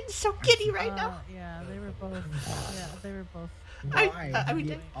 I'm getting so giddy right now. Yeah, they were both. Yeah, they were both. I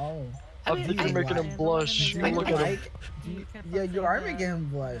mean, I think you're making him blush. You look at him. Yeah, you are making him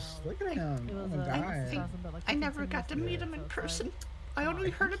blush. Look at him. It Oh was my god. I never got to meet him in person. I only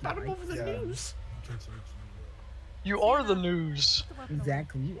heard about him over the news. You are the news.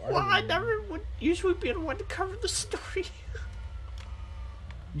 Exactly, you are. Well, I the- never would usually be the one to cover the story.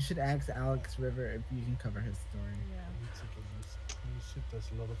 You should ask Alex River if you can cover his story. Shit, there's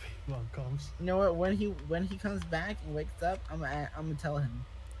a lot of people on comms. You know what? When he comes back and wakes up, I'm gonna tell him,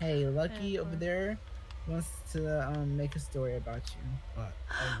 hey, Lucky over there wants to make a story about you.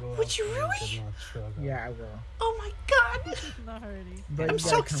 Would you really? Yeah, I will. Oh my god! Not already. But I'm you so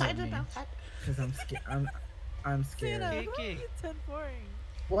gotta come excited with me, about that. Cause I'm scared. I'm scared. Santa, why are you 10-4-ing?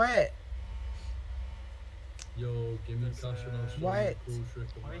 What? Yo, give me cash and I'll show you What? a cool trick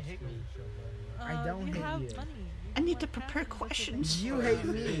on my skate. I don't you hate have you. money. I need to prepare questions. You hate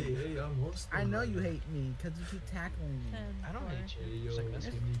me. Hey, I'm hosting. I know you hate me because you keep tackling me. I don't hate you. Hey, yo, Just like this.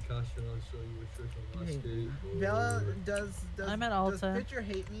 give me cash and I'll show you a trick on my You hate me. skate. Bella, does I'm at does Alta. Pitcher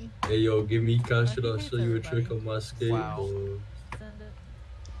hate me? Hey, yo, give me cash and he I'll hates show you a everybody. trick on my skate. Wow. Send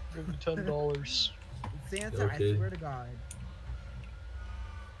it. Give me $10. Santa, Okay. I swear to God.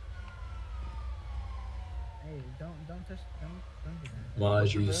 Hey, don't touch, don't do that. My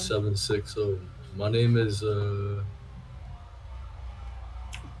What's your ID name? 760. My name is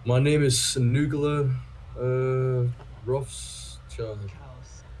Snugler Rothschild.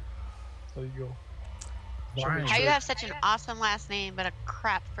 There you go. Why? How you have such an awesome last name but a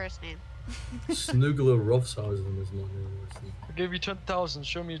crap first name? Snugler Rothschild is my name. I gave you 10,000.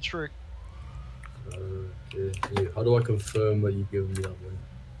 Show me a trick. Okay. Yeah, how do I confirm that you give me that money?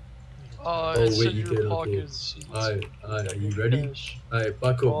 Oh, wait, it's in you your did. Okay. pockets. Alright, are you ready? Cash. Alright,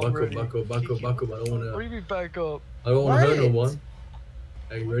 back Oh, up. I'm I ready. don't What do wanna. you mean back up? I don't wanna hurt no What? one.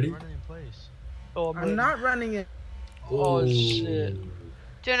 Are you ready? Running in place. Oh, I'm man. not running it. Oh, shit.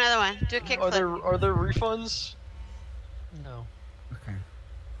 Do another one. Do a kickflip. Are there refunds? No. Okay.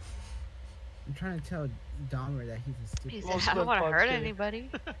 I'm trying to tell Dahmer that he's a He stupid. said, I don't want to hurt anybody.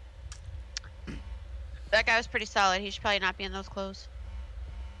 That guy was pretty solid. He should probably not be in those clothes.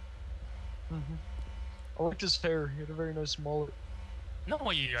 I liked his hair. He had a very nice mullet. No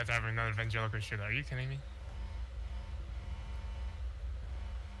way you guys have another evangelical shooter. Are you kidding me?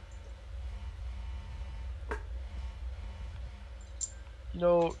 You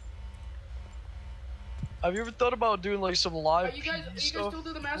know, have you ever thought about doing like some live Are you guys stuff? still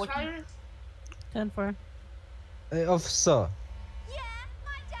do the mass Like, fire? 10-4. Hey, officer,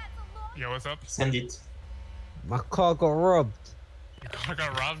 Yo, what's up? send it. My car got robbed. Your car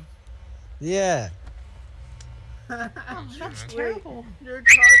got robbed? Yeah. That's man. terrible. Your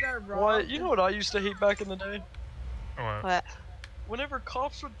car got robbed. What? You know what I used to hate back in the day? What? What? Whenever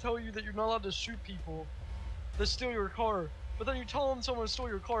cops would tell you that you're not allowed to shoot people that steal your car, but then you tell them someone stole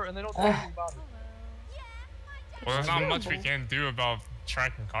your car and they don't do anything about it. Well, there's not much we can do about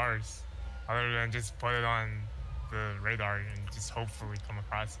tracking cars, other than just put it on the radar and just hopefully come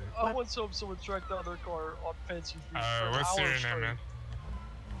across it. I once hope someone tracked down their car on Fancy Street for an What's hour your straight. name, man?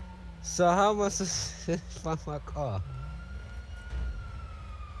 So how am I supposed to find my car?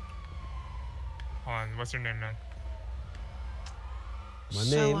 Hold on, what's your name, man? My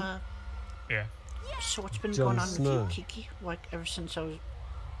So, name? Yeah. So what's been Jon going on Snow. with you, Kiki? Like ever since while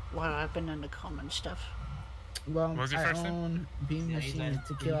I've been in the common stuff. Well, What was your I first name? own Beam Yeah, he's Machine like-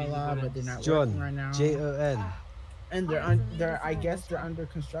 to kill a lot, but they're not John, working right now. Jon. And I guess they're under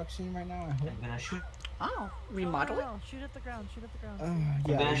construction right now. I hope. Oh, remodel it? No, shoot at the ground. Shoot at the ground.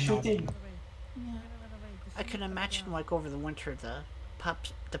 Yeah, Run I'm shooting. away. Yeah. I can imagine like over the winter the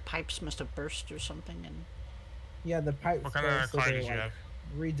pipes must have burst or something and Yeah, the pipe. What kind of car did you have?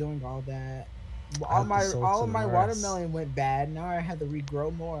 Redoing all that. I All had my the salt all of and my rice. watermelon went bad. Now I had to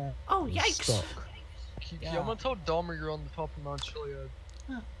regrow more. Oh yikes! Stock. Kiki, Yeah. I'm gonna tell Dahmer you're on the top of Mount Chiliad.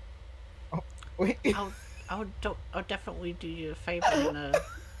 Wait. I'll definitely do you a favor and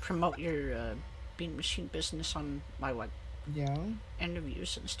promote your Bean Machine business on my like Yeah.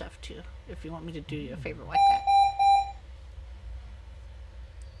 interviews and stuff too. If you want me to do you a favor like that.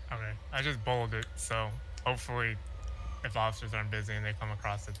 Okay, I just bolded it, so hopefully if officers aren't busy and they come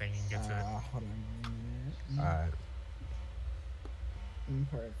across it, they can get to it. Hold on a minute. Alright.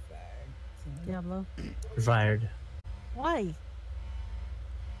 Perfect. Diablo. Fired. Why?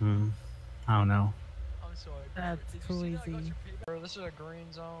 I don't know. I'm sorry. That's Did you too see that I got easy. your paper? This is a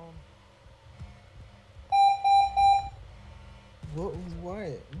green zone. What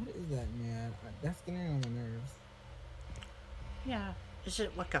is that, man? That's getting on my nerves. Yeah. Is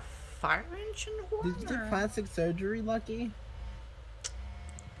it like a fire engine horn? Did you do or- plastic surgery, Lucky?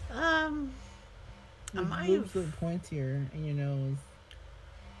 I Your might boobs have. look pointier in your nose.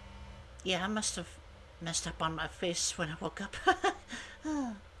 Yeah, I must have messed up on my face when I woke up.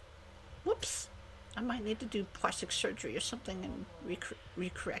 Whoops. I might need to do plastic surgery or something and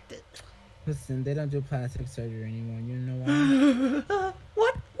recorrect it. Listen, they don't do plastic surgery anymore. You know why?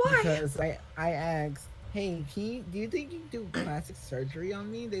 What? Why? Because I asked, hey, do you think you can do plastic surgery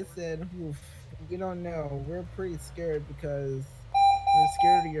on me? They said, oof, we don't know. We're pretty scared because we're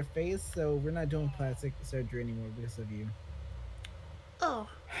scared of your face, so we're not doing plastic surgery anymore because of you. Oh.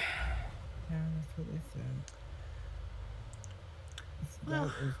 Yeah, that's what they said. That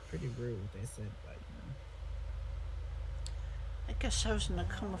was pretty rude, they said, but I guess I was in a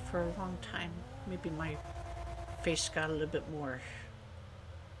coma for a long time. Maybe my face got a little bit more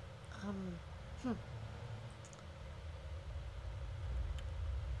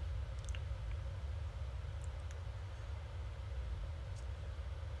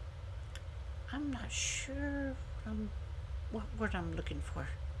I'm not sure what word I'm looking for.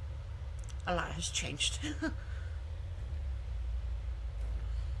 A lot has changed.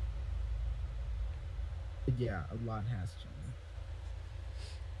 Yeah, a lot has changed.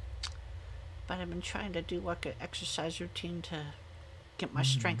 But I've been trying to do like an exercise routine to get my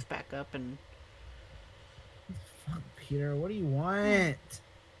strength back up and... Fuck, Peter, what do you want?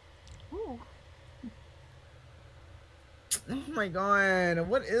 Ooh. Oh my god,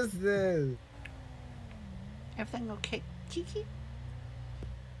 what is this? Everything okay, Kiki?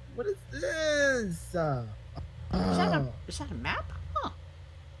 What is this? Is that a map? Huh.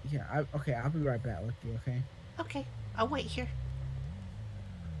 Yeah, okay, I'll be right back with you, okay? Okay, I'll wait here.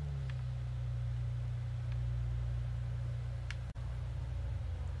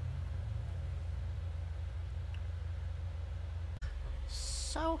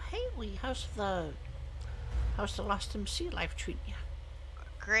 So, Haley, how's the Lost MC life treating you?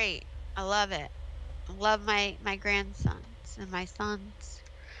 Great. I love it. I love my grandsons and my sons.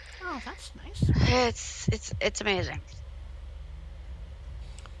 Oh, that's nice. It's amazing.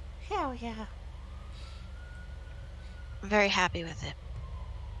 Hell yeah. I'm very happy with it.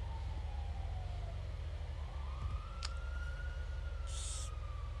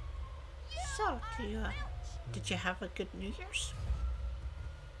 So, did you have a good New Year's?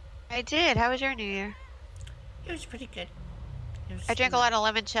 I did. How was your New Year? It was pretty good. I drank a lot of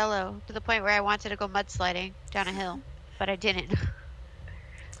limoncello to the point where I wanted to go mudsliding down a hill, but I didn't.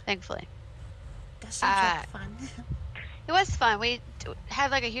 Thankfully. That sounds like fun. It was fun. We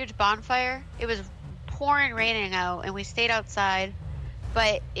had like a huge bonfire. It was pouring raining out, and we stayed outside,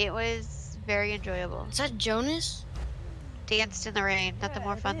 but it was very enjoyable. Is that Jonas? Danced in the rain. Nothing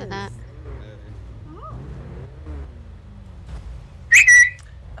more fun than that.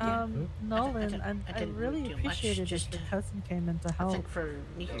 Nolan, I really appreciated if your cousin came in to help. I think for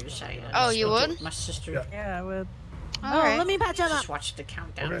New Year's, Oh, you would? My sister. Yeah, I would. Alright. Let me patch him up. Just watched the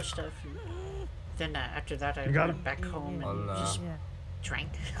countdown and stuff. And then after that, I went back home and just drank.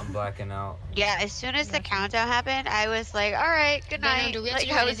 I'm blacking out. Yeah, as soon as the countdown happened, I was like, "All right, good night." do we have to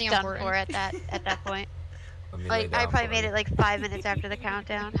Like do I was anything done important? for at that point. Let me Like lay I down probably for made you. it like 5 minutes after the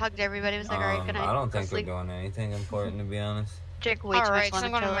countdown. Hugged everybody. Was like, "All right, good night." I don't Go think we're sleep. doing anything important, to be honest. Drank way too Alright, much so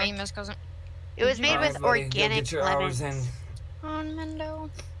I'm going to limoncello. rain this cousin. It was made with Buddy, go organic get your hours lemons. in. On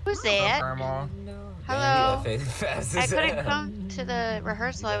Mendo. Who's that? Grandma. Hello. Yeah, fast I as couldn't hell. come to the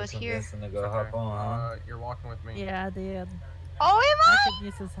rehearsal. I was here. To go hop on, huh? You're walking with me. Yeah, I did. Oh, am I I? could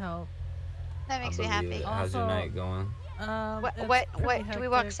use his help. That makes me I believe happy. it. How's your Also, night going? What? Do we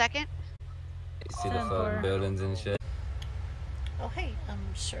walk second? You see the fucking buildings and shit. Oh, hey,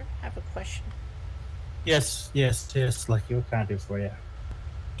 sir, I have a question. Yes, Lucky. What can I do for you?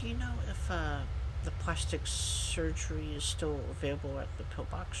 Do you know if the plastic surgery is still available at the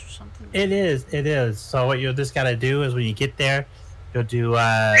pillbox or something? It is. So what you'll just gotta do is when you get there, you'll do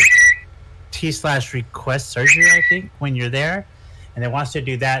T/request surgery, I think, when you're there. And then once you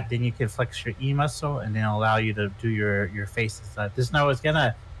do that, then you can flex your E muscle and then allow you to do your face and stuff. Just know it's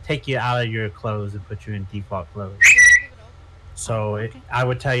gonna take you out of your clothes and put you in default clothes. So I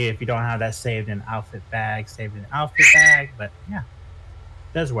would tell you if you don't have that saved in outfit bag, but yeah,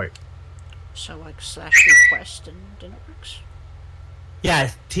 it does work. So like /request and then it works? Yeah,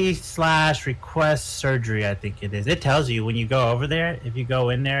 T/request surgery, I think it is. It tells you when you go over there, if you go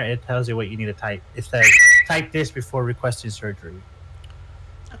in there, it tells you what you need to type. It says, type this before requesting surgery.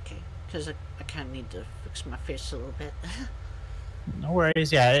 Okay, because I kind of need to fix my face a little bit. No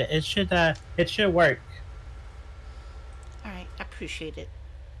worries. Yeah, it should work. Alright, I appreciate it.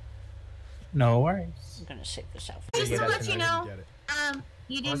 No worries. I'm gonna save this out. Just to let you know,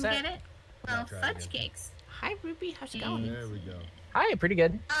 you What's didn't that? get it? Well, fudge cakes. Hi, Ruby. How's it going? There we go. Hi, pretty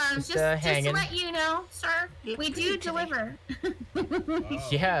good. Just hanging. to let you know, sir, we do deliver.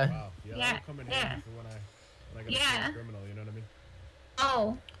 Yeah. Wow. Yeah, I'm coming yeah. in for when I got Yeah. a criminal, you know what I mean?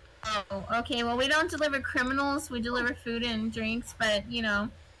 Oh, okay. Well, we don't deliver criminals. We deliver food and drinks, but you know.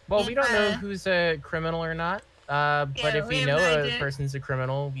 Well, if, we don't know who's a criminal or not. But Yeah, if we we have know no a idea. person's a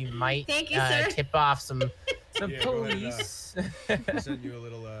criminal, we might Thank you, sir. tip off some Yeah, go ahead, police. send you a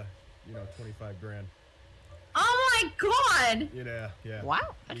little, 25 grand. Oh my God! Yeah.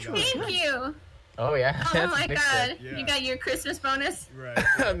 Wow, that's Thank you. Oh yeah. Oh that's my big God! shit. You got your Christmas bonus.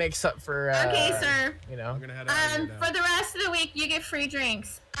 Right. Makes up for. Okay, sir. You know. I'm gonna head out of here now. For the rest of the week, you get free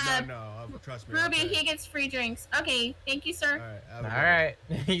drinks. Trust me. I'll Ruby, pay. he gets free drinks. Okay, thank you, sir. All right.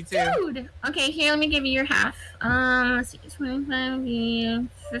 You too. Dude. Okay, here, let me give you your half. Let's see, 25,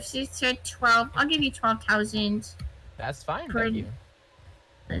 50 to 12. I'll give you 12,000. That's fine. Per- Thank you.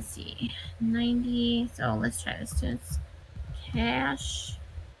 Let's see, 90. So let's try this. Cash.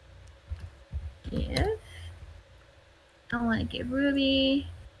 I want to give Ruby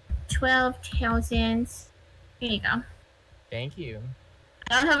 12,000. Here you go. Thank you.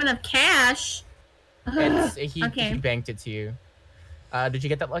 I don't have enough cash. He banked it to you. Did you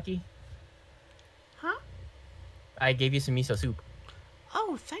get that, Lucky? Huh? I gave you some miso soup.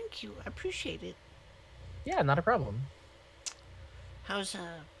 Oh, thank you. I appreciate it. Yeah, not a problem. How's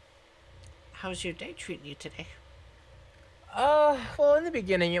your day treating you today? Well, in the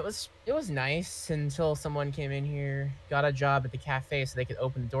beginning it was nice until someone came in here, got a job at the cafe so they could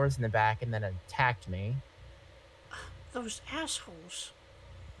open the doors in the back, and then attacked me. Those assholes.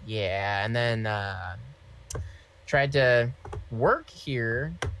 Yeah, and then tried to work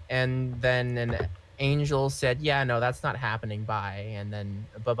here, and then an angel said, "Yeah, no, that's not happening. Bye," and then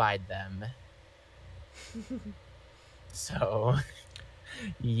bye-byed them. So,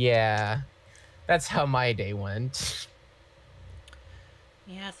 yeah, that's how my day went.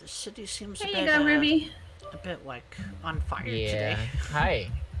 Yeah, the city seems There a you bit, go, Ruby. a bit like on fire Yeah. today.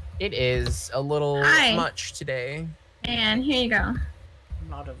 Hi. It is a little Hi. much today. And here you go. A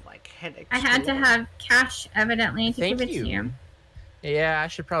lot of like headaches. I had to galore. have cash, evidently, to Thank give it to you. Yeah, I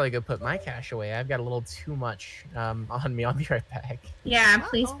should probably go put my cash away. I've got a little too much on me. I'll be right back. Yeah,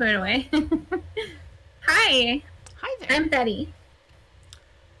 please put it away. Hi. Hi there. I'm Betty.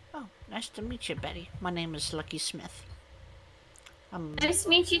 Oh, nice to meet you, Betty. My name is Lucky Smith. Nice to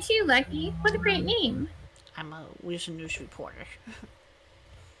meet you too, Lucky. What a great name. I'm a news reporter.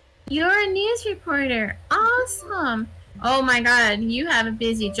 You're a news reporter. Awesome. Oh my god, you have a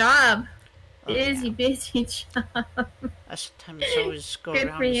busy job. Busy job. I sometimes always go Good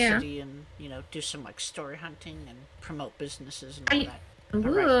around for the you. city and, do some like story hunting and promote businesses and all Are you- that.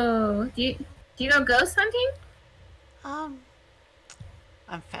 Ooh. Do you go ghost hunting?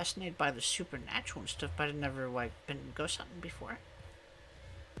 I'm fascinated by the supernatural and stuff, but I've never like been ghost hunting before.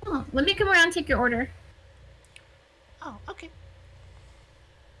 Oh, let me come around and take your order. Oh, okay.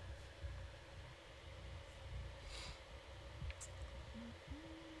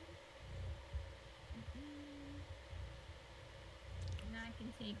 Now I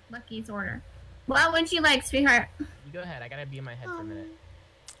can take Lucky's order. What would you like, sweetheart? You go ahead. I gotta be in my head for a minute.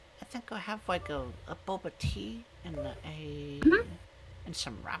 I think I have like a boba tea and and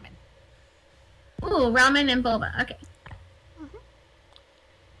some ramen. Ooh, ramen and boba. Okay.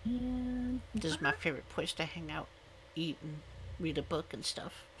 And This is my favorite place to hang out, eat, and read a book and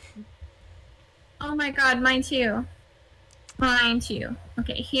stuff. oh my god, mine too. Mine too.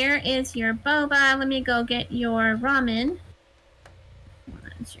 Okay, here is your boba. Let me go get your ramen.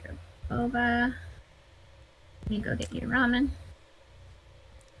 That's your boba. Let me go get your ramen.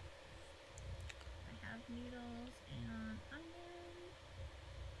 I have noodles and onion.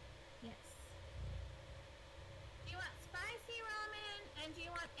 Yes. Do you want spicy ramen and do you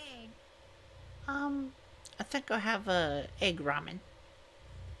want egg? I think I have a egg ramen.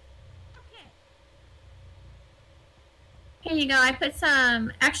 Here you go. I put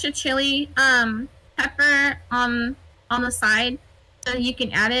some extra chili pepper on the side so you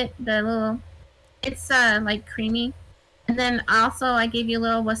can add it. It's like creamy. And then also I gave you a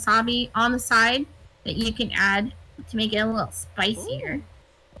little wasabi on the side that you can add to make it a little spicier. Ooh,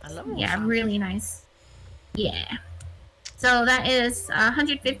 I love Yeah, wasabi. really nice. Yeah. So that is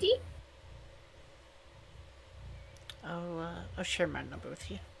 150. I'll share my number with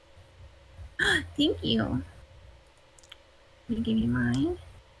you. Thank you. Let me give you mine.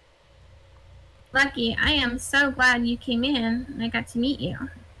 Lucky, I am so glad you came in and I got to meet you.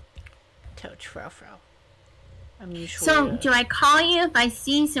 Touch Frau. I'm usually. So, do I call you if I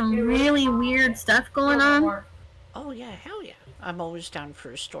see some really weird stuff going on? Oh yeah, hell yeah! I'm always down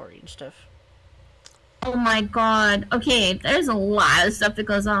for a story and stuff. Oh my god. Okay, there's a lot of stuff that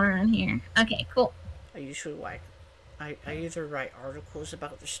goes on around here. Okay, cool. I usually I either write articles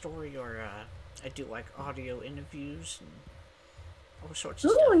about the story or I do like audio interviews and all sorts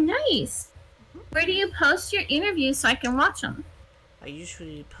of stuff. Ooh, nice. Where do you post your interviews so I can watch them? I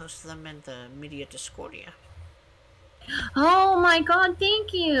usually post them in the Media Discordia. Oh my god,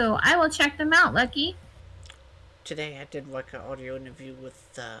 thank you. I will check them out, Lucky. Today I did like an audio interview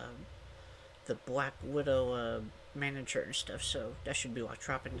with the Black Widow manager and stuff, so that should be like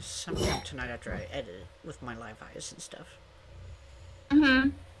dropping sometime tonight after I edit it with my live eyes and stuff.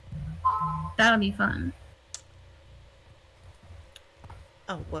 That'll be fun.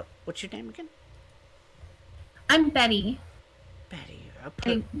 Oh, what's your name again? I'm Betty. Betty. I'll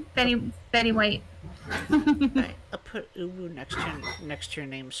put Betty White. I'll put Uwu next to your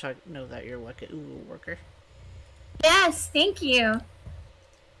name so I know that you're like a Uwu worker. Yes, thank you.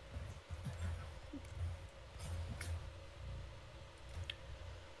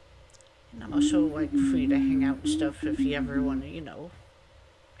 And also like free to hang out and stuff if you ever want to, you know,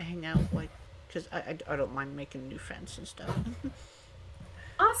 hang out. Like, because I don't mind making new friends and stuff.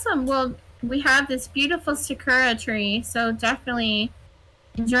 Awesome. Well, we have this beautiful sakura tree, so definitely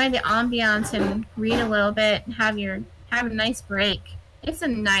enjoy the ambiance and read a little bit and have a nice break. It's a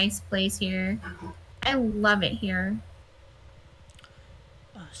nice place here. I love it here.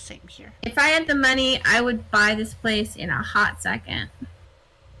 Same here. If I had the money, I would buy this place in a hot second.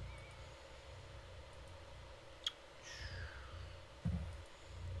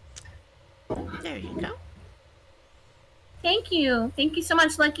 There you go. Thank you. Thank you so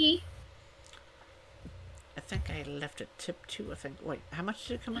much, Lucky. I think I left a tip too. I think. Wait, how much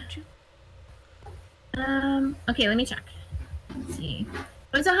did it come up to? Okay, let me check. Let's see.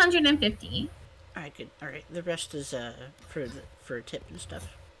 It was 150. All right, good. All right, the rest is for a tip and stuff.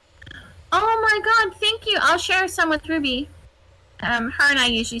 Oh my god, thank you. I'll share some with Ruby. Her and I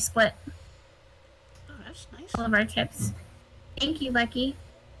usually split. Oh, that's nice. All of our tips. Thank you, Lucky.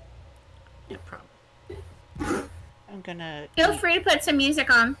 No problem. I'm gonna... Feel free to put some music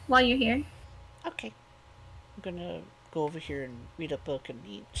on while you're here. Okay. I'm gonna go over here and read a book and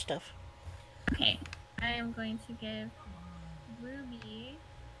eat stuff. Okay. I am going to give Ruby...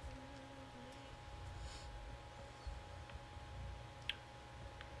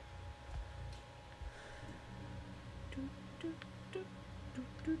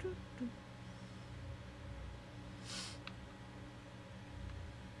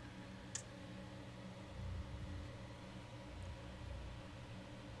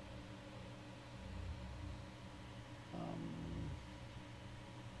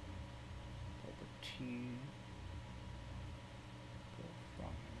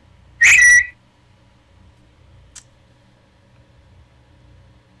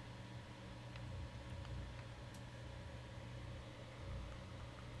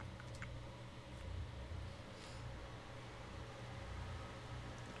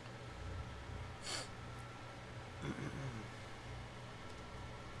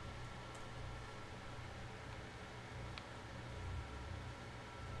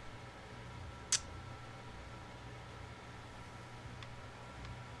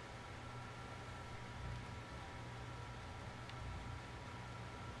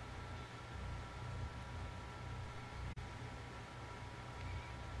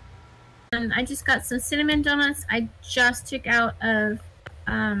 And I just got some cinnamon donuts I just took out of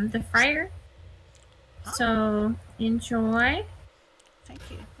the fryer. So enjoy. Thank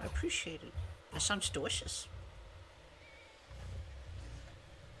you. I appreciate it. That sounds delicious.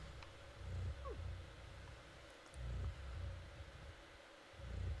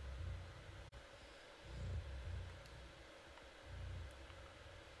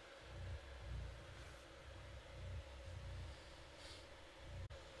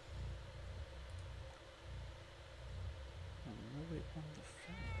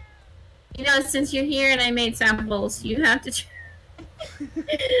 You know, since you're here and I made samples, you have to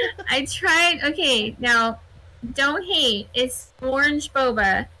I tried. Okay, now don't hate. It's orange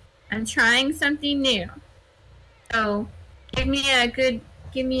boba. I'm trying something new. So give me a good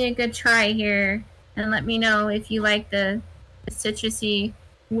try here, and let me know if you like the citrusy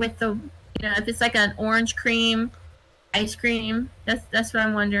with the, you know, if it's like an orange cream ice cream. That's what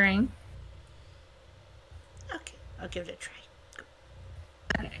I'm wondering. Okay, I'll give it a try.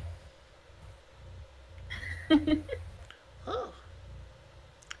 Okay. Oh,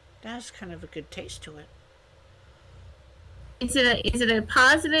 that has kind of a good taste to it. Is it a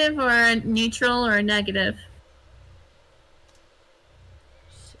positive or a neutral or a negative?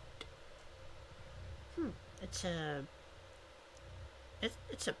 It's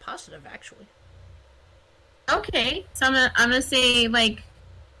a positive actually. Okay, so I'm gonna say like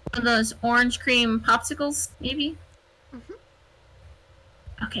one of those orange cream popsicles, maybe.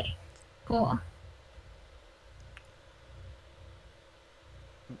 Okay, cool.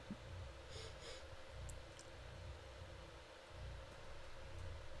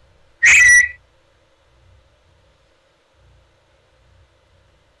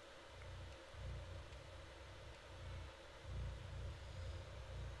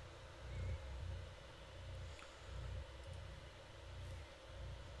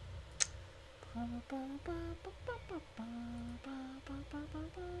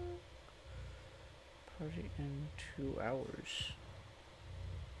 Party in 2 hours.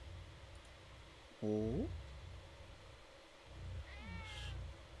 Oh.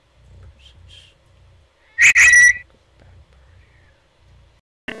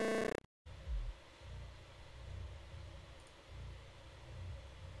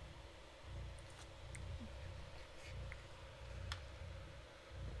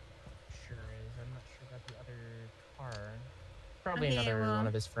 Sure. probably Okay, another well, one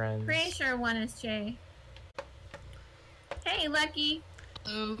of his friends. Pretty sure one is Jay. Hey, Lucky.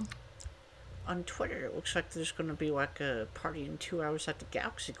 On Twitter, it looks like there's going to be like a party in 2 hours at the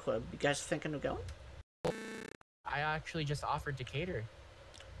Galaxy Club. You guys thinking of going? I actually just offered to cater.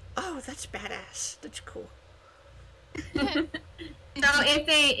 Oh, that's badass. That's cool. So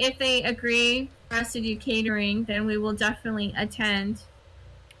if they agree for us to do catering, then we will definitely attend.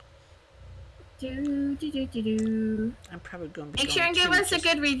 I'm probably going to be Make sure and give us a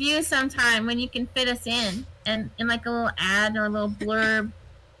good review sometime when you can fit us in like a little ad or a little blurb.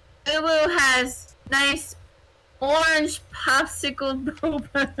 Ubu has nice orange popsicle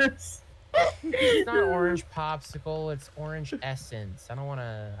bobas. It's not orange popsicle. It's orange essence. I don't want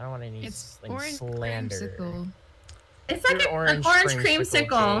any like orange slander. creamsicle. It's like an orange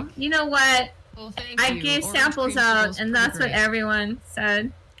creamsicle. You know what? Well, thank I you. gave Orange samples out, and that's what great. everyone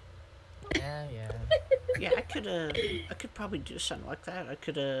said. Yeah. Yeah, I could probably do something like that. I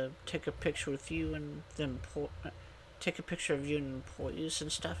could take a picture with you and then take a picture of you and employees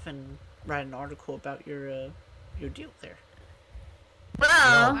and stuff, and write an article about your deal there.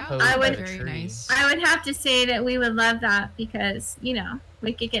 Well, Wow, I would very nice. I would have to say that we would love that because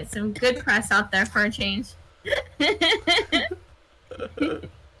we could get some good press out there for a change.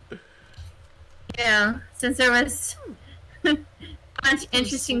 Yeah, since there was a bunch of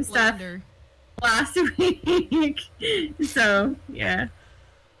interesting stuff last week. So yeah.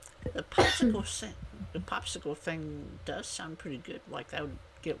 The popsicle thing does sound pretty good. Like that would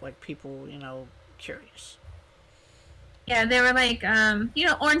get like people, curious. Yeah, they were like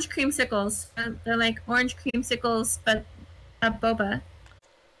orange creamsicles. They're like orange creamsicles, but a boba.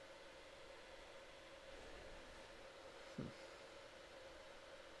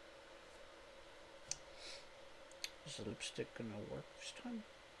 Is the lipstick gonna work this time?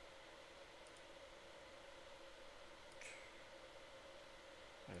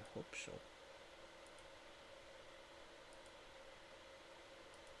 I hope so.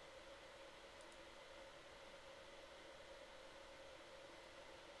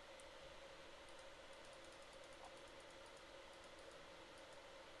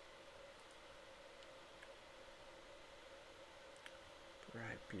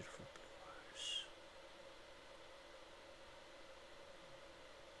 Bright, beautiful blue eyes.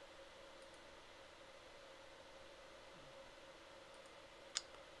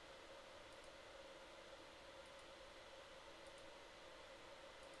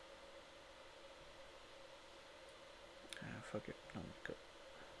 Fuck it, no makeup.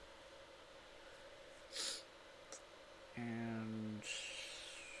 And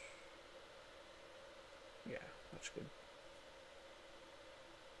yeah, that's good.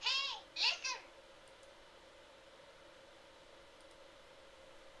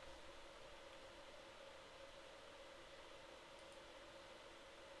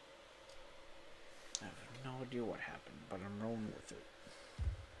 I have no idea what happened, but I'm rolling with it.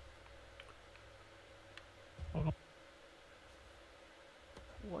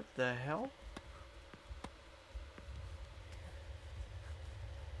 What the hell?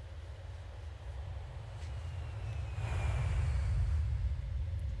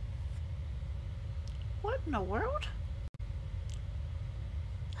 What in the world?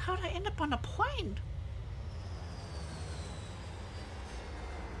 How'd I end up on a plane?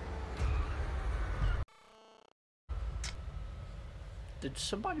 Did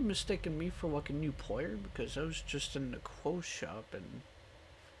somebody mistaken me for like a new player? Because I was just in the clothes shop and...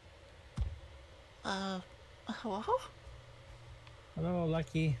 hello? Hello,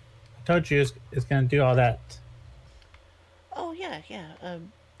 Lucky. I told you it's gonna do all that. Oh, yeah.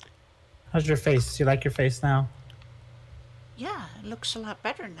 How's your face? You like your face now? Yeah, it looks a lot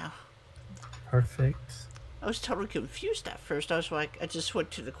better now. Perfect. I was totally confused at first. I was like, I just went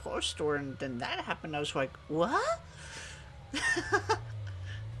to the clothes store and then that happened. I was like, what?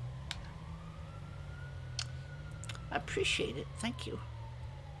 I appreciate it. Thank you.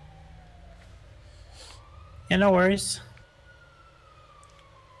 Yeah, no worries.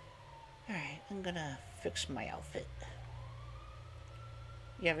 Alright, I'm gonna fix my outfit.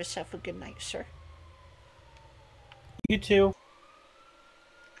 You have yourself a good night, sir. You too.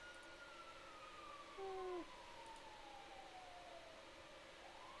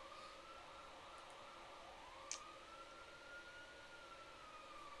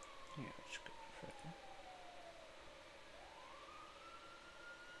 Yeah, it's good for that.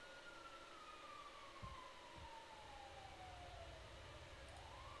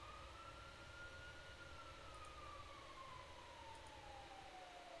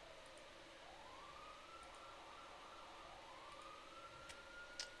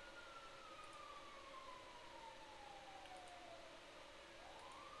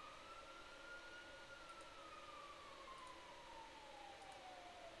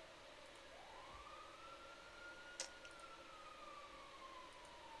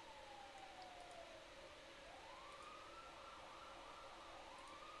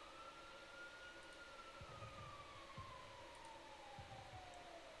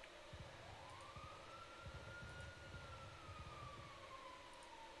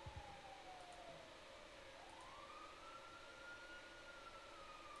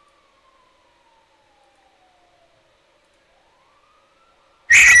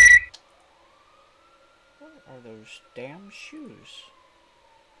 are those damn shoes?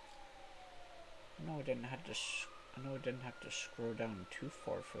 I know I didn't have to scroll down too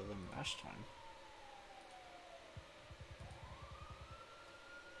far for them last time.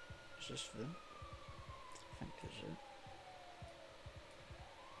 Is this them? I think this is it.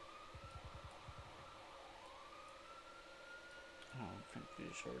 I don't think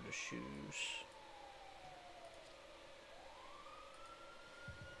these are the shoes.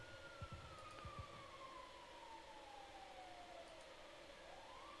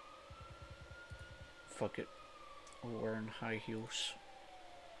 Fuck it. We're wearing high heels.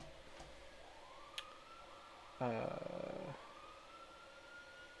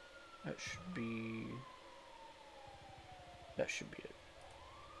 That should be it.